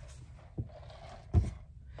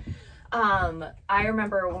 I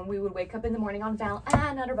remember when we would wake up in the morning on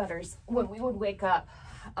Nutter Butters. When we would wake up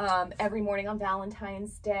every morning on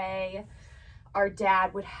Valentine's Day, our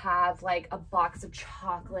dad would have like a box of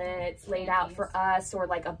chocolates laid out for us, or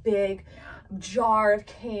like a big jar of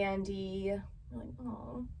candy. We're like,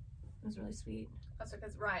 oh, that was really sweet. That's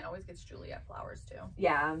because Ryan always gets Juliet flowers too.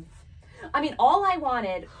 Yeah. I mean, all I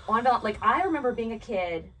wanted on I remember being a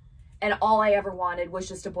kid, and all I ever wanted was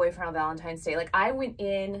just a boyfriend on Valentine's Day. Like, I went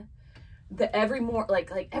in every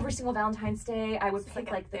single Valentine's Day, I would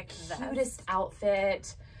pick like the cutest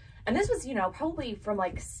outfit. And this was, you know, probably from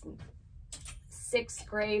like 6th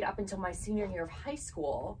grade up until my senior year of high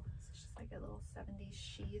school. It's just like a little 70s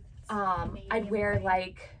sheath. I'd wear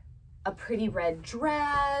like a pretty red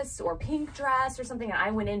dress or pink dress or something, and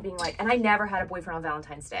I went in being like, and I never had a boyfriend on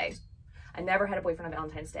Valentine's Day.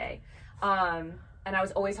 and I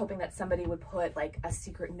was always hoping that somebody would put like a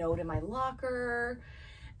secret note in my locker,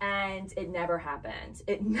 and it never happened.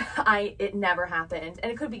 It never happened.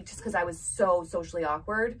 And it could be just because I was so socially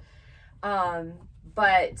awkward.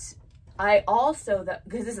 But I also,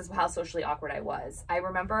 because this is how socially awkward I was, I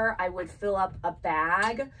remember I would fill up a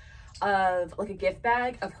bag of, like a gift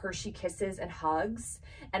bag of Hershey Kisses and hugs,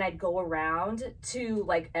 and I'd go around to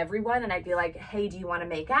like everyone and I'd be like, hey, do you want to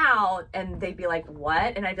make out? And they'd be like,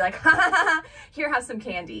 what? And I'd be like, ha ha ha, here, have some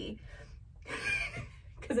candy.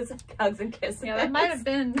 Because it's like hugs and kisses. Yeah, that might have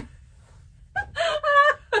been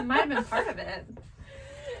part of it.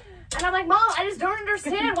 And I'm like, Mom, I just don't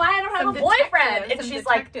understand why I don't have a boyfriend. And she's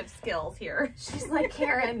like, skills here. she's like,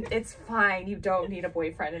 Karen, it's fine. You don't need a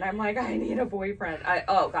boyfriend. And I'm like, I need a boyfriend.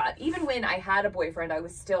 Oh God. Even when I had a boyfriend, I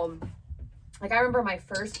was still, like, I remember my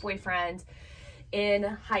first boyfriend in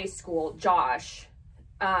high school, Josh.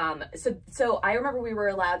 So I remember we were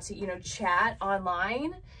allowed to, you know, chat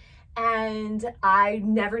online, and I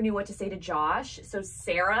never knew what to say to Josh. So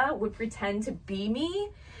Sarah would pretend to be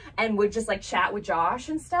me and would just like chat with Josh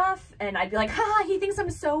and stuff. And I'd be like, ha, he thinks I'm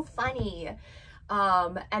so funny.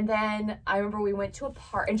 And then I remember we went to a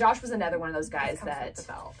party, and Josh was another one of those guys that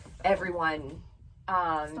everyone, He's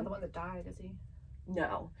not the one that died, is he?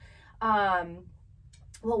 No.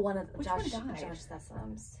 Well, one of Josh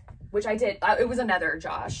Sessoms, which I did. It was another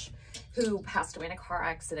Josh who passed away in a car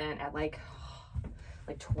accident at like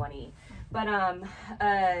 20. But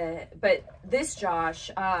this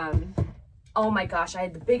Josh, oh my gosh, I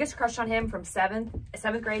had the biggest crush on him from seventh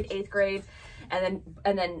grade, 8th grade, and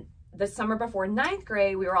then the summer before 9th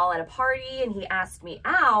grade, we were all at a party and he asked me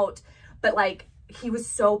out, but like he was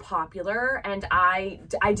so popular and I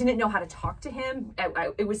didn't know how to talk to him.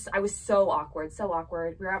 I was so awkward.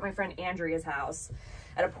 We were at my friend Andrea's house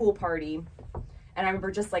at a pool party, and I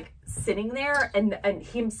remember just like sitting there and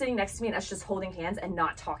him sitting next to me and us just holding hands and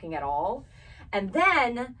not talking at all. And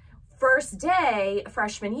then first day,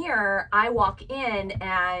 freshman year, I walk in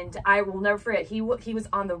and I will never forget, he was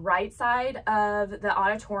on the right side of the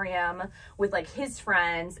auditorium with like his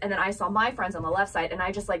friends, and then I saw my friends on the left side, and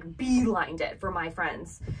I just like beelined it for my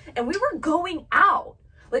friends. And we were going out.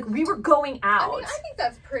 Like, we were going out. I mean, I think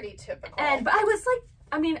that's pretty typical. But I was like,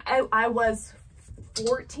 I mean, I was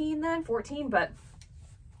 14 then, but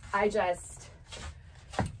I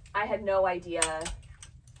had no idea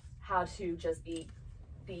how to just be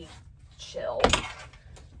chill.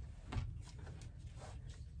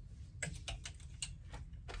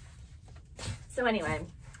 So anyway,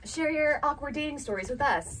 share your awkward dating stories with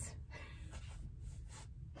us.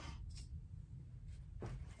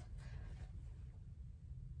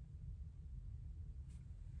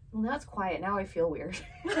 Well, now it's quiet. Now I feel weird.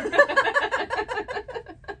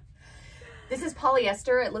 This is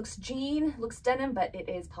polyester. It looks jean, looks denim, but it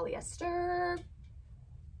is polyester.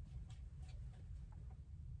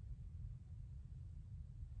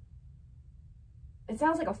 It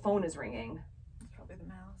sounds like a phone is ringing. It's probably the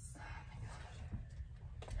mouse. Oh my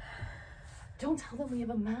God. Don't tell them we have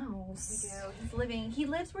a mouse. We do. He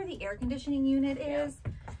lives where the air conditioning unit is.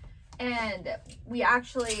 And we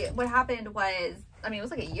actually, what happened was, I mean, it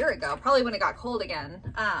was like a year ago, probably when it got cold again.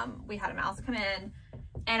 We had a mouse come in,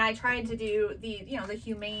 and I tried to do the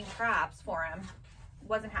humane traps for him.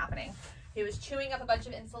 Wasn't happening. He was chewing up a bunch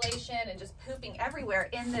of insulation and just pooping everywhere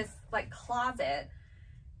in this like closet.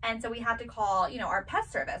 And so we had to call, our pet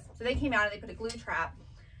service. So they came out and they put a glue trap.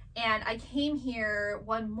 And I came here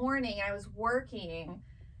one morning and I was working,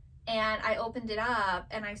 and I opened it up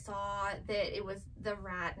and I saw that it was the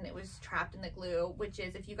rat and it was trapped in the glue, which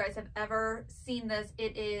is, if you guys have ever seen this,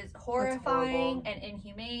 it is horrifying and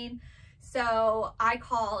inhumane. So I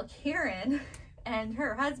call Karen and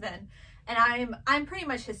her husband, and I'm pretty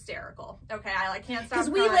much hysterical. Okay, I can't stop crying. Because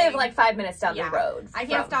we live like 5 minutes down the road. I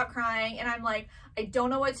can't stop crying, and I'm like, I don't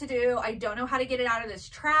know what to do. I don't know how to get it out of this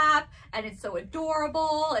trap, and it's so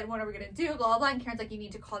adorable, and what are we gonna do? Blah, blah, blah. And Karen's like, you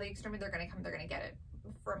need to call the exterminator. They're gonna come. They're gonna get it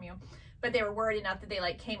from you. But they were worried enough that they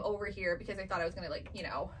like came over here because they thought I was gonna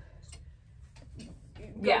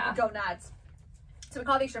go nuts. So we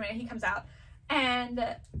call the exterminator. He comes out, and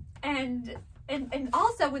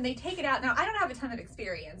also when they take it out, now I don't have a ton of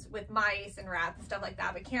experience with mice and rats and stuff like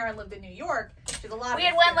that, but Karen lived in New York. She's a lot. We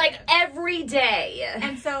had one like every day.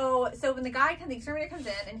 And so when the exterminator comes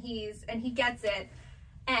in and he gets it,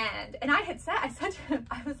 and I said to him,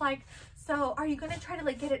 I was like, so are you gonna try to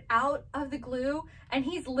like get it out of the glue? And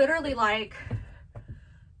he's literally like,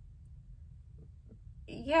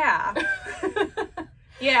 yeah.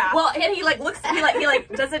 Yeah. Well, and he like looks, he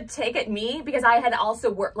like doesn't take at me because I had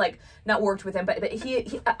also not worked with him, but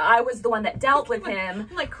I was the one that dealt with him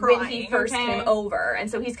like crying, when he first came over. And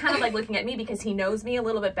so he's kind of like looking at me because he knows me a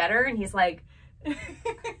little bit better. And he's like, and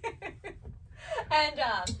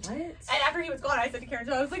what? And after he was gone, I said to Karen,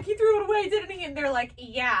 I was like, he threw it away, didn't he? And they're like,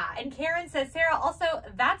 yeah. And Karen says, Sarah, also,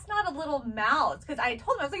 that's not a little mouse. Because I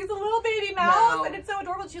told him, I was like, it's a little baby mouse. No. And it's so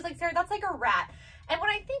adorable. She was like, Sarah, that's like a rat. And when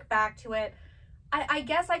I think back to it, I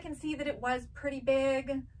guess I can see that it was pretty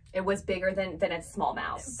big. It was bigger than a small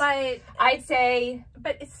mouse. But I'd say...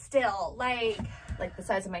 But it's still, like the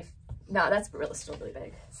size of my... No, that's really still really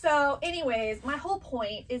big. So, anyways, my whole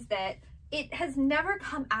point is that it has never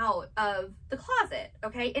come out of the closet,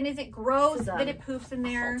 okay? And is it gross that it poofs in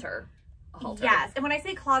there? A halter. Yes. And when I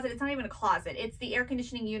say closet, it's not even a closet. It's the air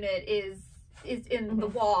conditioning unit is in the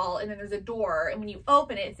wall, and then there's a door, and when you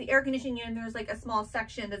open it, it's the air conditioning unit, and there's like a small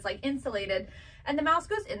section that's like insulated, and the mouse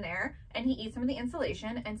goes in there and he eats some of the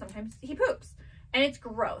insulation, and sometimes he poops. And it's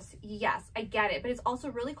gross. Yes, I get it. But it's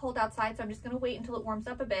also really cold outside, so I'm just going to wait until it warms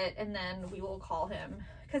up a bit, and then we will call him.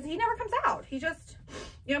 Because he never comes out. He just,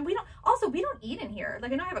 you know, we don't eat in here.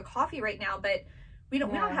 Like, I know I have a coffee right now, but we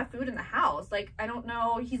don't have food in the house. Like, I don't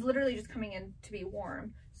know. He's literally just coming in to be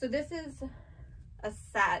warm. So this is a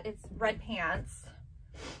set. It's red pants.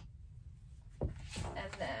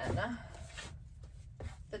 And then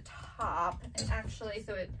the top. And actually,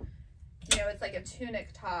 so it, you know, it's like a tunic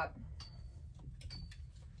top.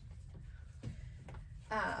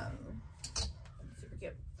 Super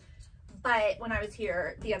cute. But when I was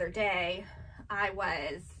here the other day, I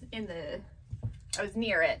was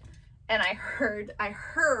near it, and I heard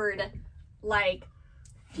like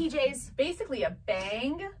PJs, basically a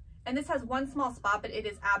bang. And this has one small spot, but it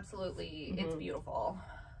is absolutely, it's beautiful.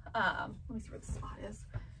 Let me see where the spot is.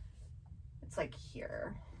 It's like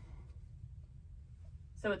here.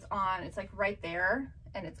 So it's like right there.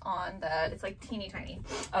 And it's on it's like teeny tiny.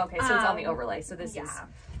 Okay, so it's on the overlay. So this is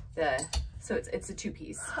so it's a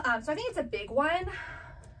two-piece. So I think it's a big one.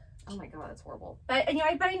 Oh my God, that's horrible. But, and, you know,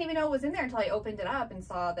 I didn't even know it was in there until I opened it up and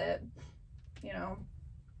saw that, you know,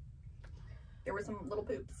 there were some little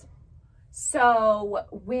poops. So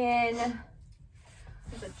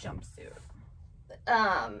It's a jumpsuit.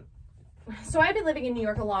 So I've been living in New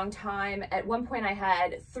York a long time. At one point I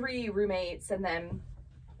had 3 roommates, and then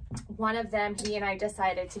one of them, he and I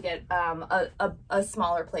decided to get a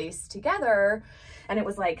smaller place together, and it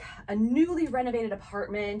was like a newly renovated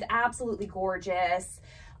apartment, absolutely gorgeous.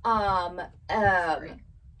 But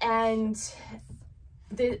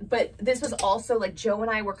this was also like Joe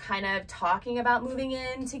and I were kind of talking about moving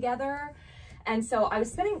in together, and so I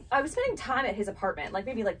was spending time at his apartment, like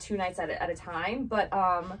maybe like 2 nights at a time. But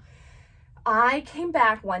I came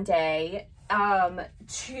back one day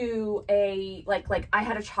to a like I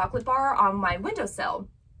had a chocolate bar on my windowsill,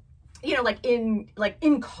 you know, like in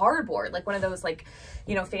cardboard, like one of those, like,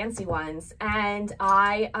 you know, fancy ones. And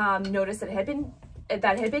I noticed that it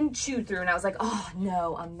had been chewed through, and I was like, oh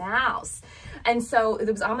no, a mouse. And so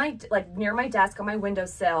it was on my, like, near my desk on my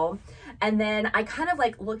windowsill. And then I kind of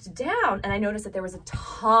like looked down, and I noticed that there was a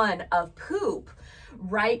ton of poop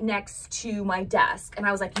right next to my desk. And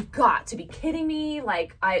I was like, you got to be kidding me.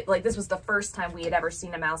 Like, this was the first time we had ever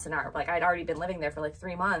seen a mouse in our, like, I'd already been living there for like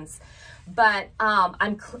 3 months. But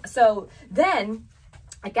so then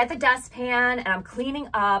I get the dustpan, and I'm cleaning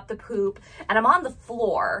up the poop, and I'm on the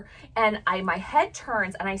floor, and my head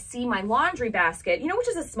turns, and I see my laundry basket, you know, which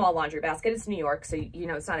is a small laundry basket. It's New York, so, you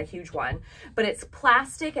know, it's not a huge one, but it's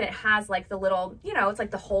plastic, and it has like the little, you know, it's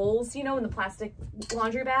like the holes, you know, in the plastic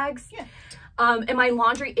laundry bags. Yeah. And my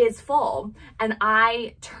laundry is full, and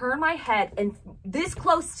I turn my head, and this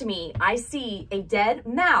close to me, I see a dead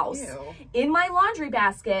mouse in my laundry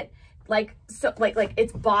basket. Like, so like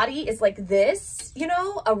its body is like this, you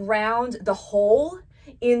know, around the hole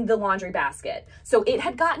in the laundry basket. So it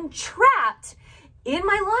had gotten trapped in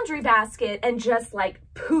my laundry basket and just like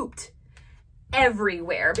pooped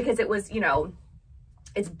everywhere, because it was, you know,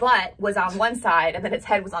 its butt was on one side and then its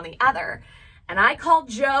head was on the other. And I called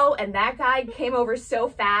Joe, and that guy came over so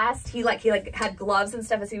fast. He had gloves and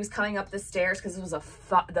stuff as he was coming up the stairs, because it was a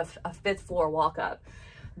 5th floor walk up.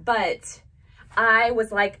 But I was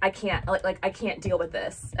like, I can't deal with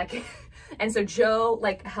this. I can't. And so Joe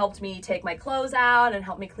like helped me take my clothes out and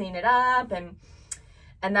helped me clean it up, and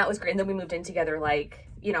that was great. And then we moved in together, like,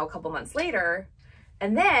 you know, a couple months later.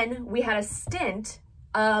 And then we had a stint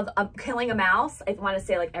of killing a mouse, I want to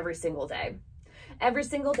say like every single day. every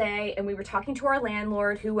single day, and we were talking to our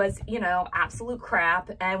landlord, who was, you know, absolute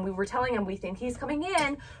crap, and we were telling him we think he's coming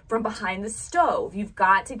in from behind the stove. You've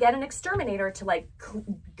got to get an exterminator to like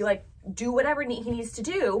do whatever he needs to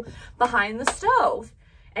do behind the stove.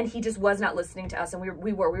 And he just was not listening to us, and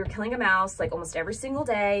we were killing a mouse like almost every single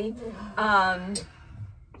day.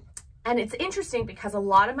 And it's interesting because a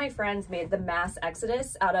lot of my friends made the mass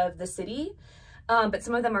exodus out of the city. But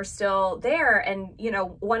some of them are still there. And, you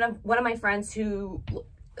know, one of my friends who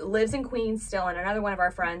lives in Queens still, and another one of our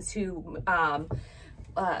friends who,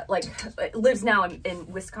 lives now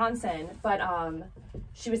in Wisconsin, but,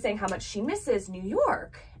 she was saying how much she misses New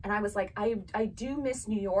York. And I was like, I do miss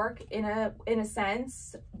New York in a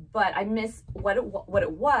sense, but I miss what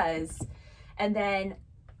it was. And then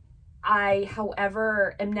I,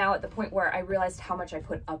 however, am now at the point where I realized how much I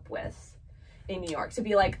put up with in New York. To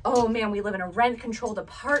be like, oh man, we live in a rent-controlled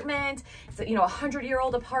apartment. It's a, you know,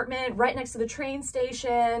 100-year-old apartment right next to the train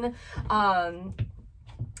station.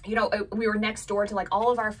 You know, we were next door to like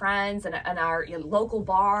all of our friends and our, you know, local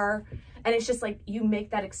bar. And it's just like, you make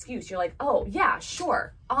that excuse. You're like, oh yeah,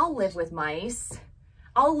 sure, I'll live with mice.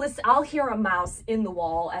 I'll hear a mouse in the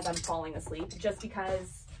wall as I'm falling asleep, just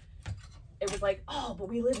because it was like, oh, but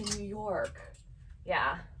we live in New York.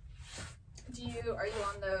 Yeah. Are you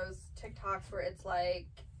on those TikToks where it's like,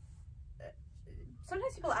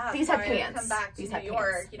 sometimes people ask, these have pants. Come back to New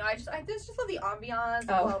York. Pants. You know, I just love the ambiance,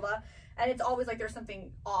 blah, blah, blah. And it's always like there's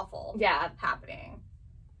something awful happening.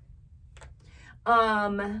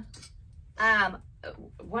 One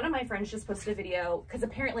of my friends just posted a video, because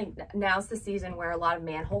apparently now's the season where a lot of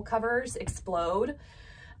manhole covers explode,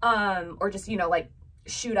 or just, you know, like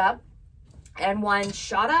shoot up. And one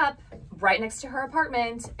shot up right next to her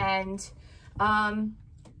apartment, and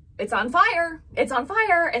it's on fire. It's on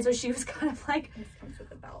fire. And so she was kind of like, this comes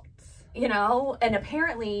with a belt, you know, and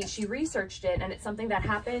apparently she researched it, and it's something that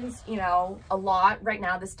happens, you know, a lot right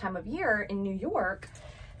now this time of year in New York.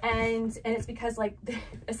 And it's because like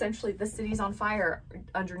essentially the city's on fire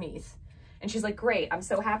underneath. And she's like, great, I'm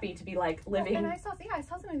so happy to be like living. And I saw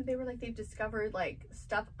something that they were like, they've discovered like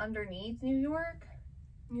stuff underneath New York.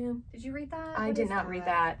 Yeah. Did you read that? I did not read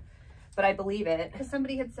that, but I believe it. Because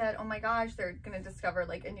somebody had said, oh my gosh, they're going to discover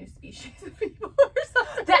like a new species of people or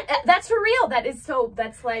something. That's for real. That is so,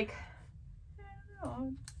 that's like, I don't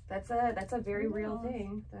know. That's a very real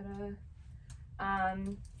thing that,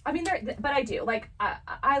 I mean, but I do, like,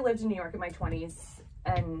 I lived in New York in my 20s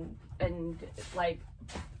and like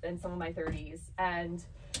in some of my 30s, and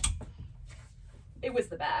it was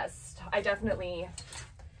the best. I definitely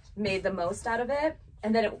made the most out of it.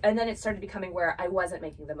 And then it started becoming where I wasn't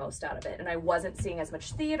making the most out of it, and I wasn't seeing as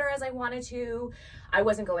much theater as I wanted to. I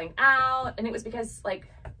wasn't going out, and it was because,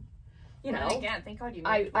 like, you know, and again, thank God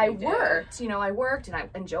I worked, you know,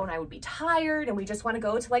 and Joe and I would be tired, and we just want to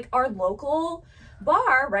go to like our local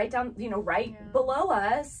bar right down, you know, below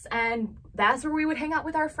us, and that's where we would hang out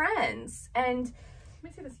with our friends. And let me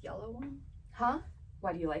see this yellow one. Huh?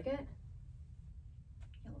 Why do you like it?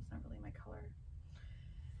 Yellow's not really my color.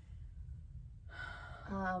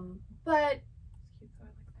 But It's cute, so I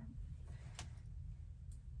like that.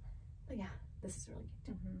 But yeah, this is really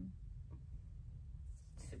cute. Mm-hmm.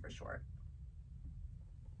 Super short.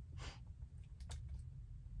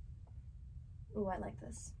 Ooh, I like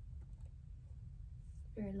this.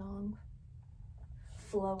 Very long,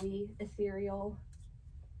 flowy, ethereal.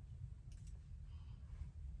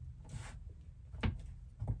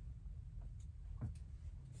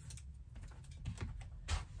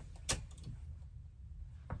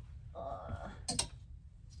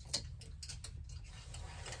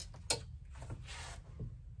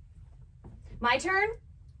 My turn?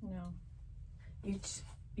 No.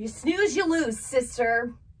 You snooze, you lose,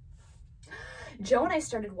 sister. Joe and I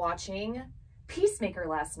started watching Peacemaker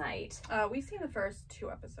last night. We've seen the first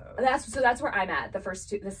 2 episodes. That's where I'm at. The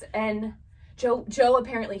first 2. And Joe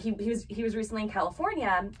apparently he was recently in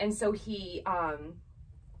California, and so he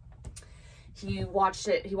watched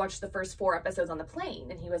it. He watched the first 4 episodes on the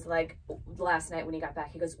plane, and he was like, last night when he got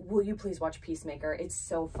back, he goes, "Will you please watch Peacemaker? It's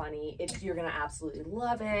so funny. You're gonna absolutely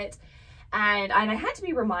love it." And I had to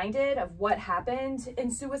be reminded of what happened in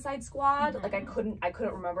Suicide Squad. Mm-hmm. Like I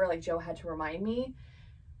couldn't remember. Like Joe had to remind me.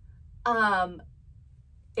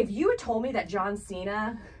 If you had told me that John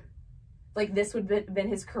Cena, like this would have been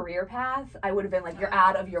his career path, I would have been like, you're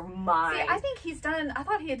out of your mind. See, I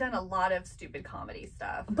thought he had done a lot of stupid comedy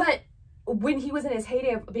stuff. But when he was in his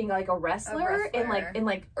heyday of being like a wrestler. in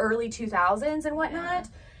like early 2000s and whatnot,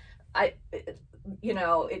 you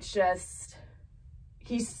know, it's just,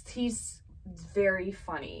 he's very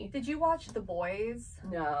funny. Did you watch The Boys?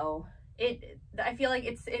 No. I feel like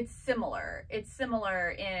it's similar. It's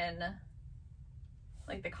similar in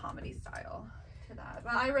like the comedy style to that.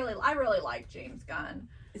 But I really like James Gunn.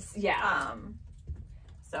 Yeah.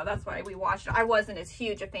 So that's why we watched it. I wasn't as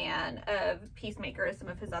huge a fan of Peacemaker as some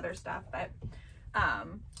of his other stuff, but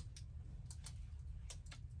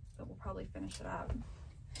we'll probably finish it up.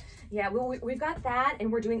 Yeah, we've got that,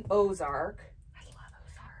 and we're doing Ozark. I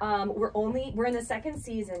love Ozark. We're in the second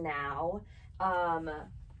season now.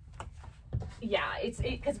 Yeah, it's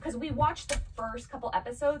because we watched the first couple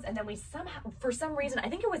episodes, and then we somehow, for some reason, I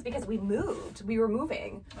think it was because we were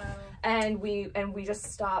moving, and we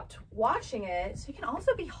just stopped watching it. It can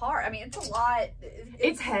also be hard. I mean, it's a lot.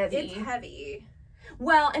 It's heavy. It's heavy.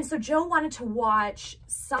 Well, and so Joe wanted to watch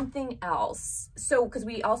something else. So, because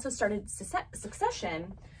we also started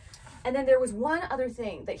Succession, and then there was one other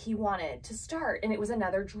thing that he wanted to start, and it was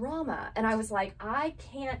another drama. And I was like, I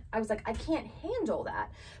can't handle that,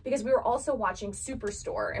 because we were also watching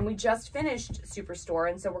Superstore, and we just finished Superstore,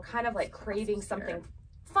 and so we're kind of like craving something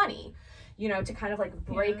funny, you know, to kind of like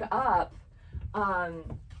break up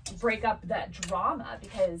that drama,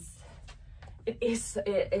 because it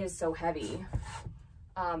is so heavy.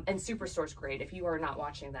 And Superstore's great. If you are not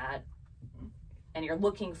watching that and you're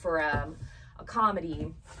looking for a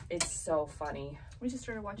comedy, it's so funny. We just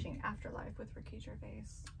started watching Afterlife with Ricky Gervais.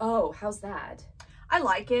 Oh, how's that? I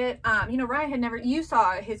like it. You know, Ryan had never, you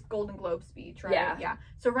saw his Golden Globe speech, right? Yeah.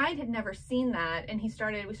 So Ryan had never seen that, and we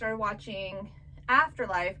started watching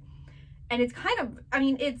Afterlife, and it's kind of, I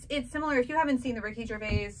mean, it's similar. If you haven't seen the Ricky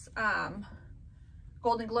Gervais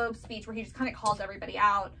Golden Globe speech where he just kind of calls everybody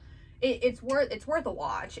out, it's worth a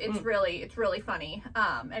watch. It's really funny.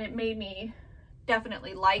 And it made me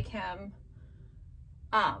definitely like him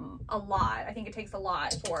a lot. I think it takes a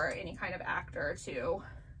lot for any kind of actor to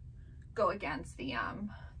go against the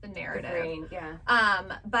narrative.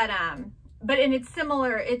 But and it's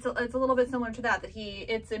similar, it's a little bit similar to that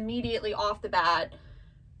it's immediately off the bat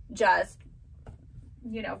just,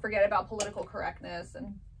 you know, forget about political correctness,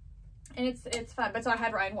 and it's fun. But so I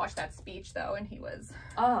had Ryan watch that speech though, and he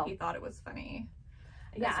thought it was funny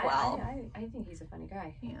as well. I think he's a funny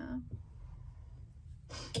guy. Yeah.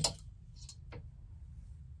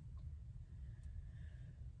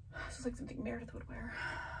 This is like something Meredith would wear.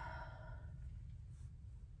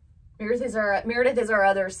 Meredith is our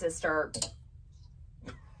other sister.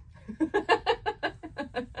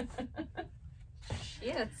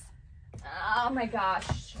 Shit. Oh my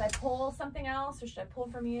gosh. Should I pull something else, or should I pull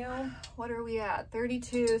from you? What are we at?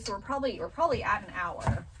 32. So we're probably at an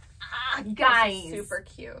hour. Guys, super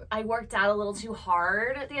cute. I worked out a little too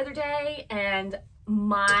hard the other day, and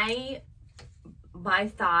my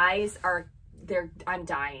thighs are I'm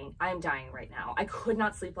dying. I'm dying right now. I could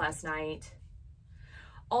not sleep last night.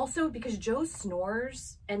 Also, because Joe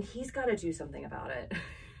snores, and he's got to do something about it.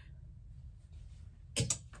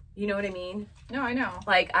 You know what I mean? No, I know.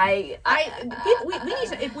 Like we need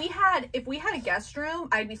to, if we had a guest room,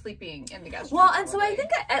 I'd be sleeping in the guest room. Well, and so I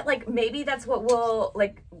think like maybe that's what we'll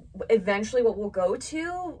like eventually what we'll go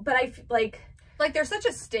to, but I like there's such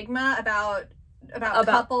a stigma about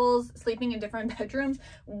couples sleeping in different bedrooms.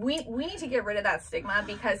 We need to get rid of that stigma,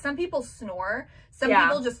 because some people snore, some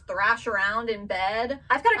people just thrash around in bed.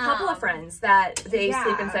 I've got a couple of friends that they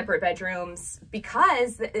sleep in separate bedrooms,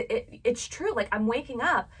 because it's true. Like, I'm waking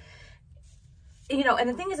up, you know, and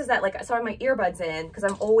the thing is that like, so I have my earbuds in, because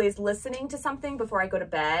I'm always listening to something before I go to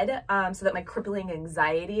bed, so that my crippling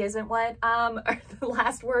anxiety isn't what are the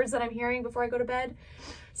last words that I'm hearing before I go to bed.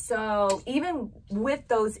 So even with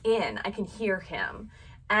those in, I can hear him,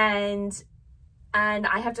 and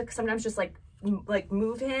I have to sometimes just like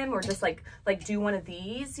move him, or just like do one of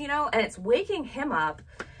these, you know, and it's waking him up.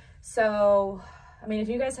 So, I mean, if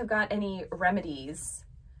you guys have got any remedies,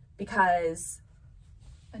 because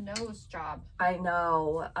a nose job. I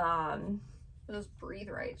know, those breathe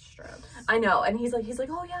right strips. I know. And he's like,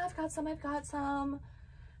 oh yeah, I've got some.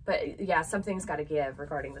 But yeah, something's got to give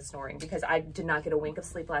regarding the snoring, because I did not get a wink of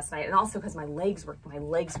sleep last night, and also because my legs were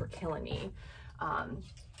killing me.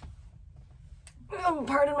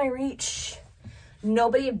 Pardon my reach.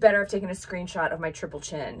 Nobody better have taken a screenshot of my triple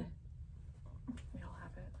chin. We all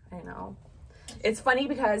have it. I know. It's funny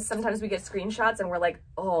because sometimes we get screenshots and we're like,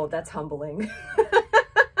 oh, that's humbling.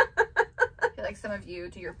 I feel like some of you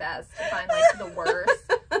do your best to find like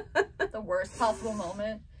the worst possible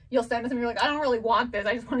moment. You'll send us and you're like, I don't really want this.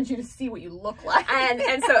 I just wanted you to see what you look like. And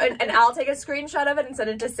I'll take a screenshot of it and send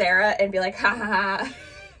it to Sarah and be like, ha ha ha.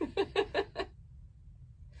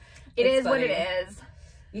 It is funny. What it is.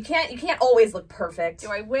 You can't always look perfect. Do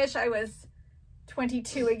I wish I was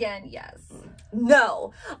 22 again? Yes.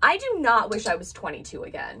 No, I do not wish I was 22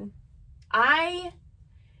 again. I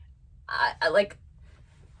like,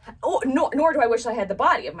 nor do I wish I had the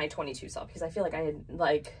body of my 22 self, because I feel like I had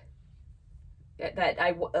like,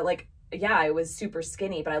 I was super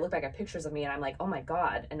skinny, but I look back at pictures of me and I'm like, oh my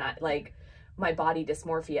God. And I like, my body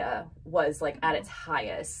dysmorphia was like at its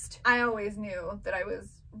highest. I always knew that I was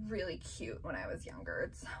really cute when I was younger.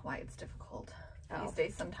 It's why it's difficult these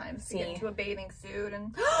days sometimes to get into a bathing suit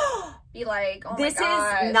and be like, oh this my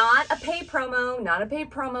gosh. is not a paid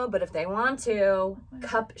promo, but if they want to,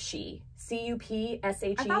 Cupshe, Cupshe. I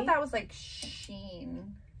thought that was like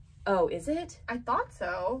Sheen. Oh, is it? I thought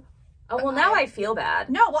so. Oh, well, now I feel bad.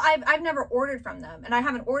 No, well, I've never ordered from them, and I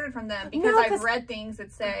haven't ordered from them because I've read things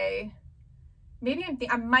that say, maybe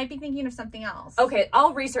I might be thinking of something else. Okay,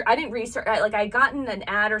 I'll research. I didn't research. I gotten an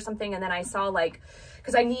ad or something, and then I saw like,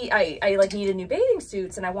 because I needed new bathing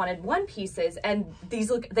suits, and I wanted one pieces, and they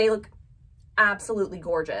look absolutely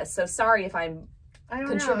gorgeous. So sorry if I'm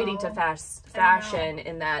contributing to fashion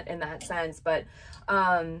in that sense, but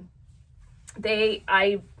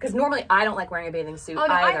because normally I don't like wearing a bathing suit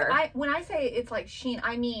either. When I say it's like Sheen,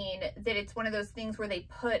 I mean that it's one of those things where they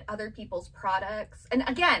put other people's products. And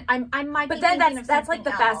again, I might. But then that's like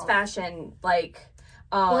the fast fashion, like.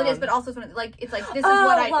 Well, it is, but also like it's like this is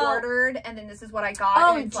what I ordered, and then this is what I got.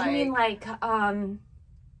 Oh, and it's do you mean like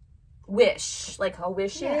Wish, like how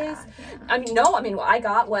Wish is? Yeah. I mean, no, I mean I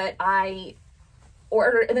got what I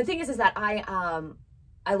ordered, and the thing is that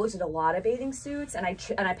I looked at a lot of bathing suits, and I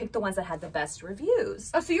picked the ones that had the best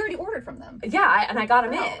reviews. Oh, so you already ordered from them? Yeah, and I got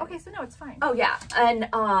them in. Okay, so no, it's fine. Oh yeah, and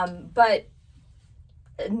but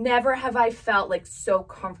never have I felt like so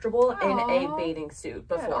comfortable in a bathing suit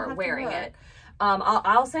before wearing it.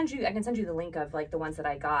 I'll send you. I can send you the link of like the ones that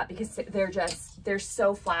I got, because they're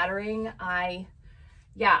so flattering. I'm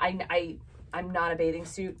not a bathing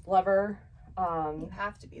suit lover. You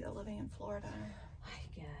have to be though, living in Florida. I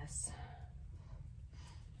guess.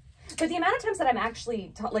 But the amount of times that I'm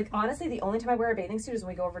actually, like, honestly, the only time I wear a bathing suit is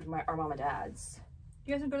when we go over to our mom and dad's.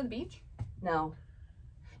 You guys want to go to the beach? No.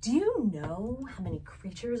 Do you know how many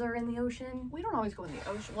creatures are in the ocean? We don't always go in the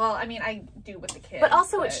ocean. Well, I mean, I do with the kids. But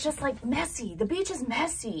also, it's just, like, messy. The beach is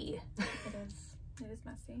messy. It is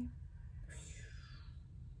messy.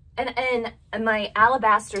 And my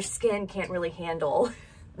alabaster skin can't really handle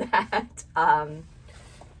that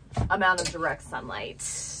amount of direct sunlight.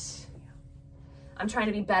 I'm trying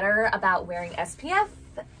to be better about wearing SPF,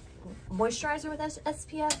 moisturizer with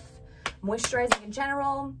SPF, moisturizing in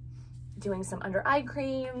general, doing some under eye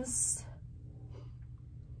creams.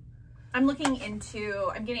 I'm getting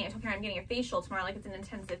a facial tomorrow. Like, it's an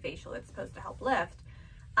intensive facial that's supposed to help lift.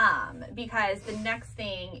 Because the next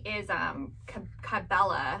thing is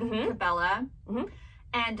Cabela.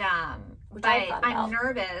 And I'm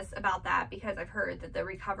nervous about that because I've heard that the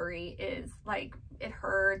recovery is like, it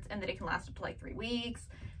hurts and that it can last up to like 3 weeks.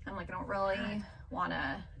 I'm like, I don't really want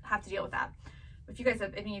to have to deal with that. If you guys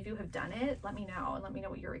have, if you have done it, let me know, and let me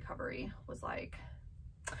know what your recovery was like.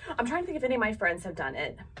 I'm trying to think if any of my friends have done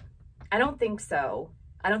it. I don't think so.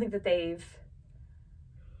 I don't think that they've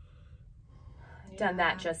done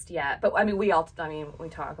that just yet. But I mean, we talk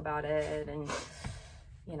about it, and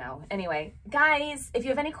you know, anyway, guys, if you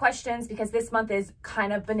have any questions, because this month is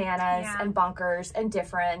kind of bananas and bonkers and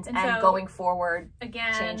different, and so, going forward,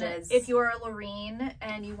 again, changes. If you're a Lorene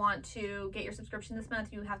and you want to get your subscription this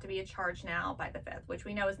month, you have to be a charge now by the 5th, which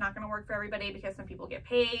we know is not going to work for everybody because some people get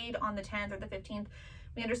paid on the 10th or the 15th.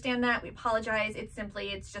 We understand that. We apologize. It's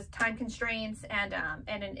just time constraints and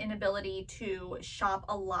an inability to shop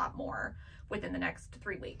a lot more within the next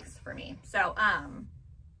 3 weeks for me. So,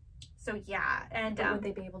 so yeah, and would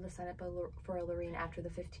they be able to sign up for a Lorene after the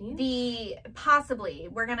 15th? Possibly.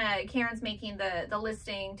 Karen's making the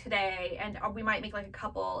listing today, and we might make like a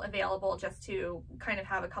couple available just to kind of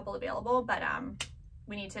have a couple available, but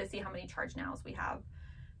we need to see how many charge nows we have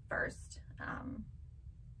first.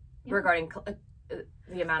 Regarding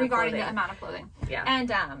the amount of clothing. Yeah.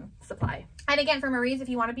 And supply. And again, for Marie's, if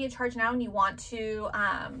you want to be a charge now and you want to,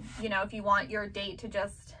 if you want your date to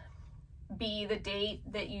just be the date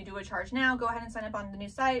that you do a charge now, go ahead and sign up on the new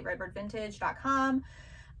site, redbirdvintage.com.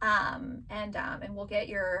 And we'll get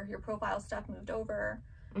your profile stuff moved over.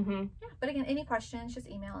 Yeah. But again, any questions, just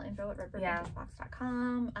email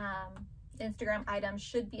info@redbirdvintagebox.com. Instagram items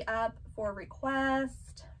should be up for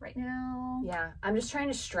request right now. Yeah. I'm just trying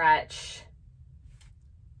to stretch.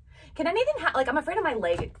 Can anything like, I'm afraid of my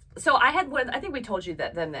leg. So I think we told you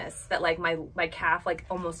that like my calf like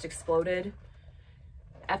almost exploded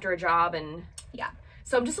after a job, and yeah.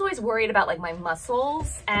 So I'm just always worried about like my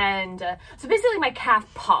muscles, and so basically my calf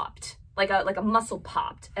popped, like a muscle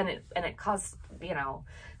popped, and it caused you know,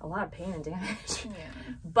 a lot of pain and damage.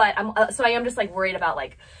 Yeah. But I am just like worried about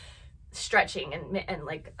like stretching and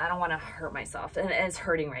like, I don't want to hurt myself, and it's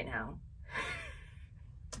hurting right now.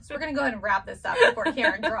 So we're going to go ahead and wrap this up before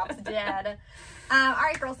Karen drops dead. All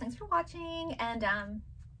right, girls, thanks for watching. And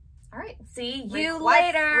all right. See you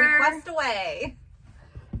later. Request away.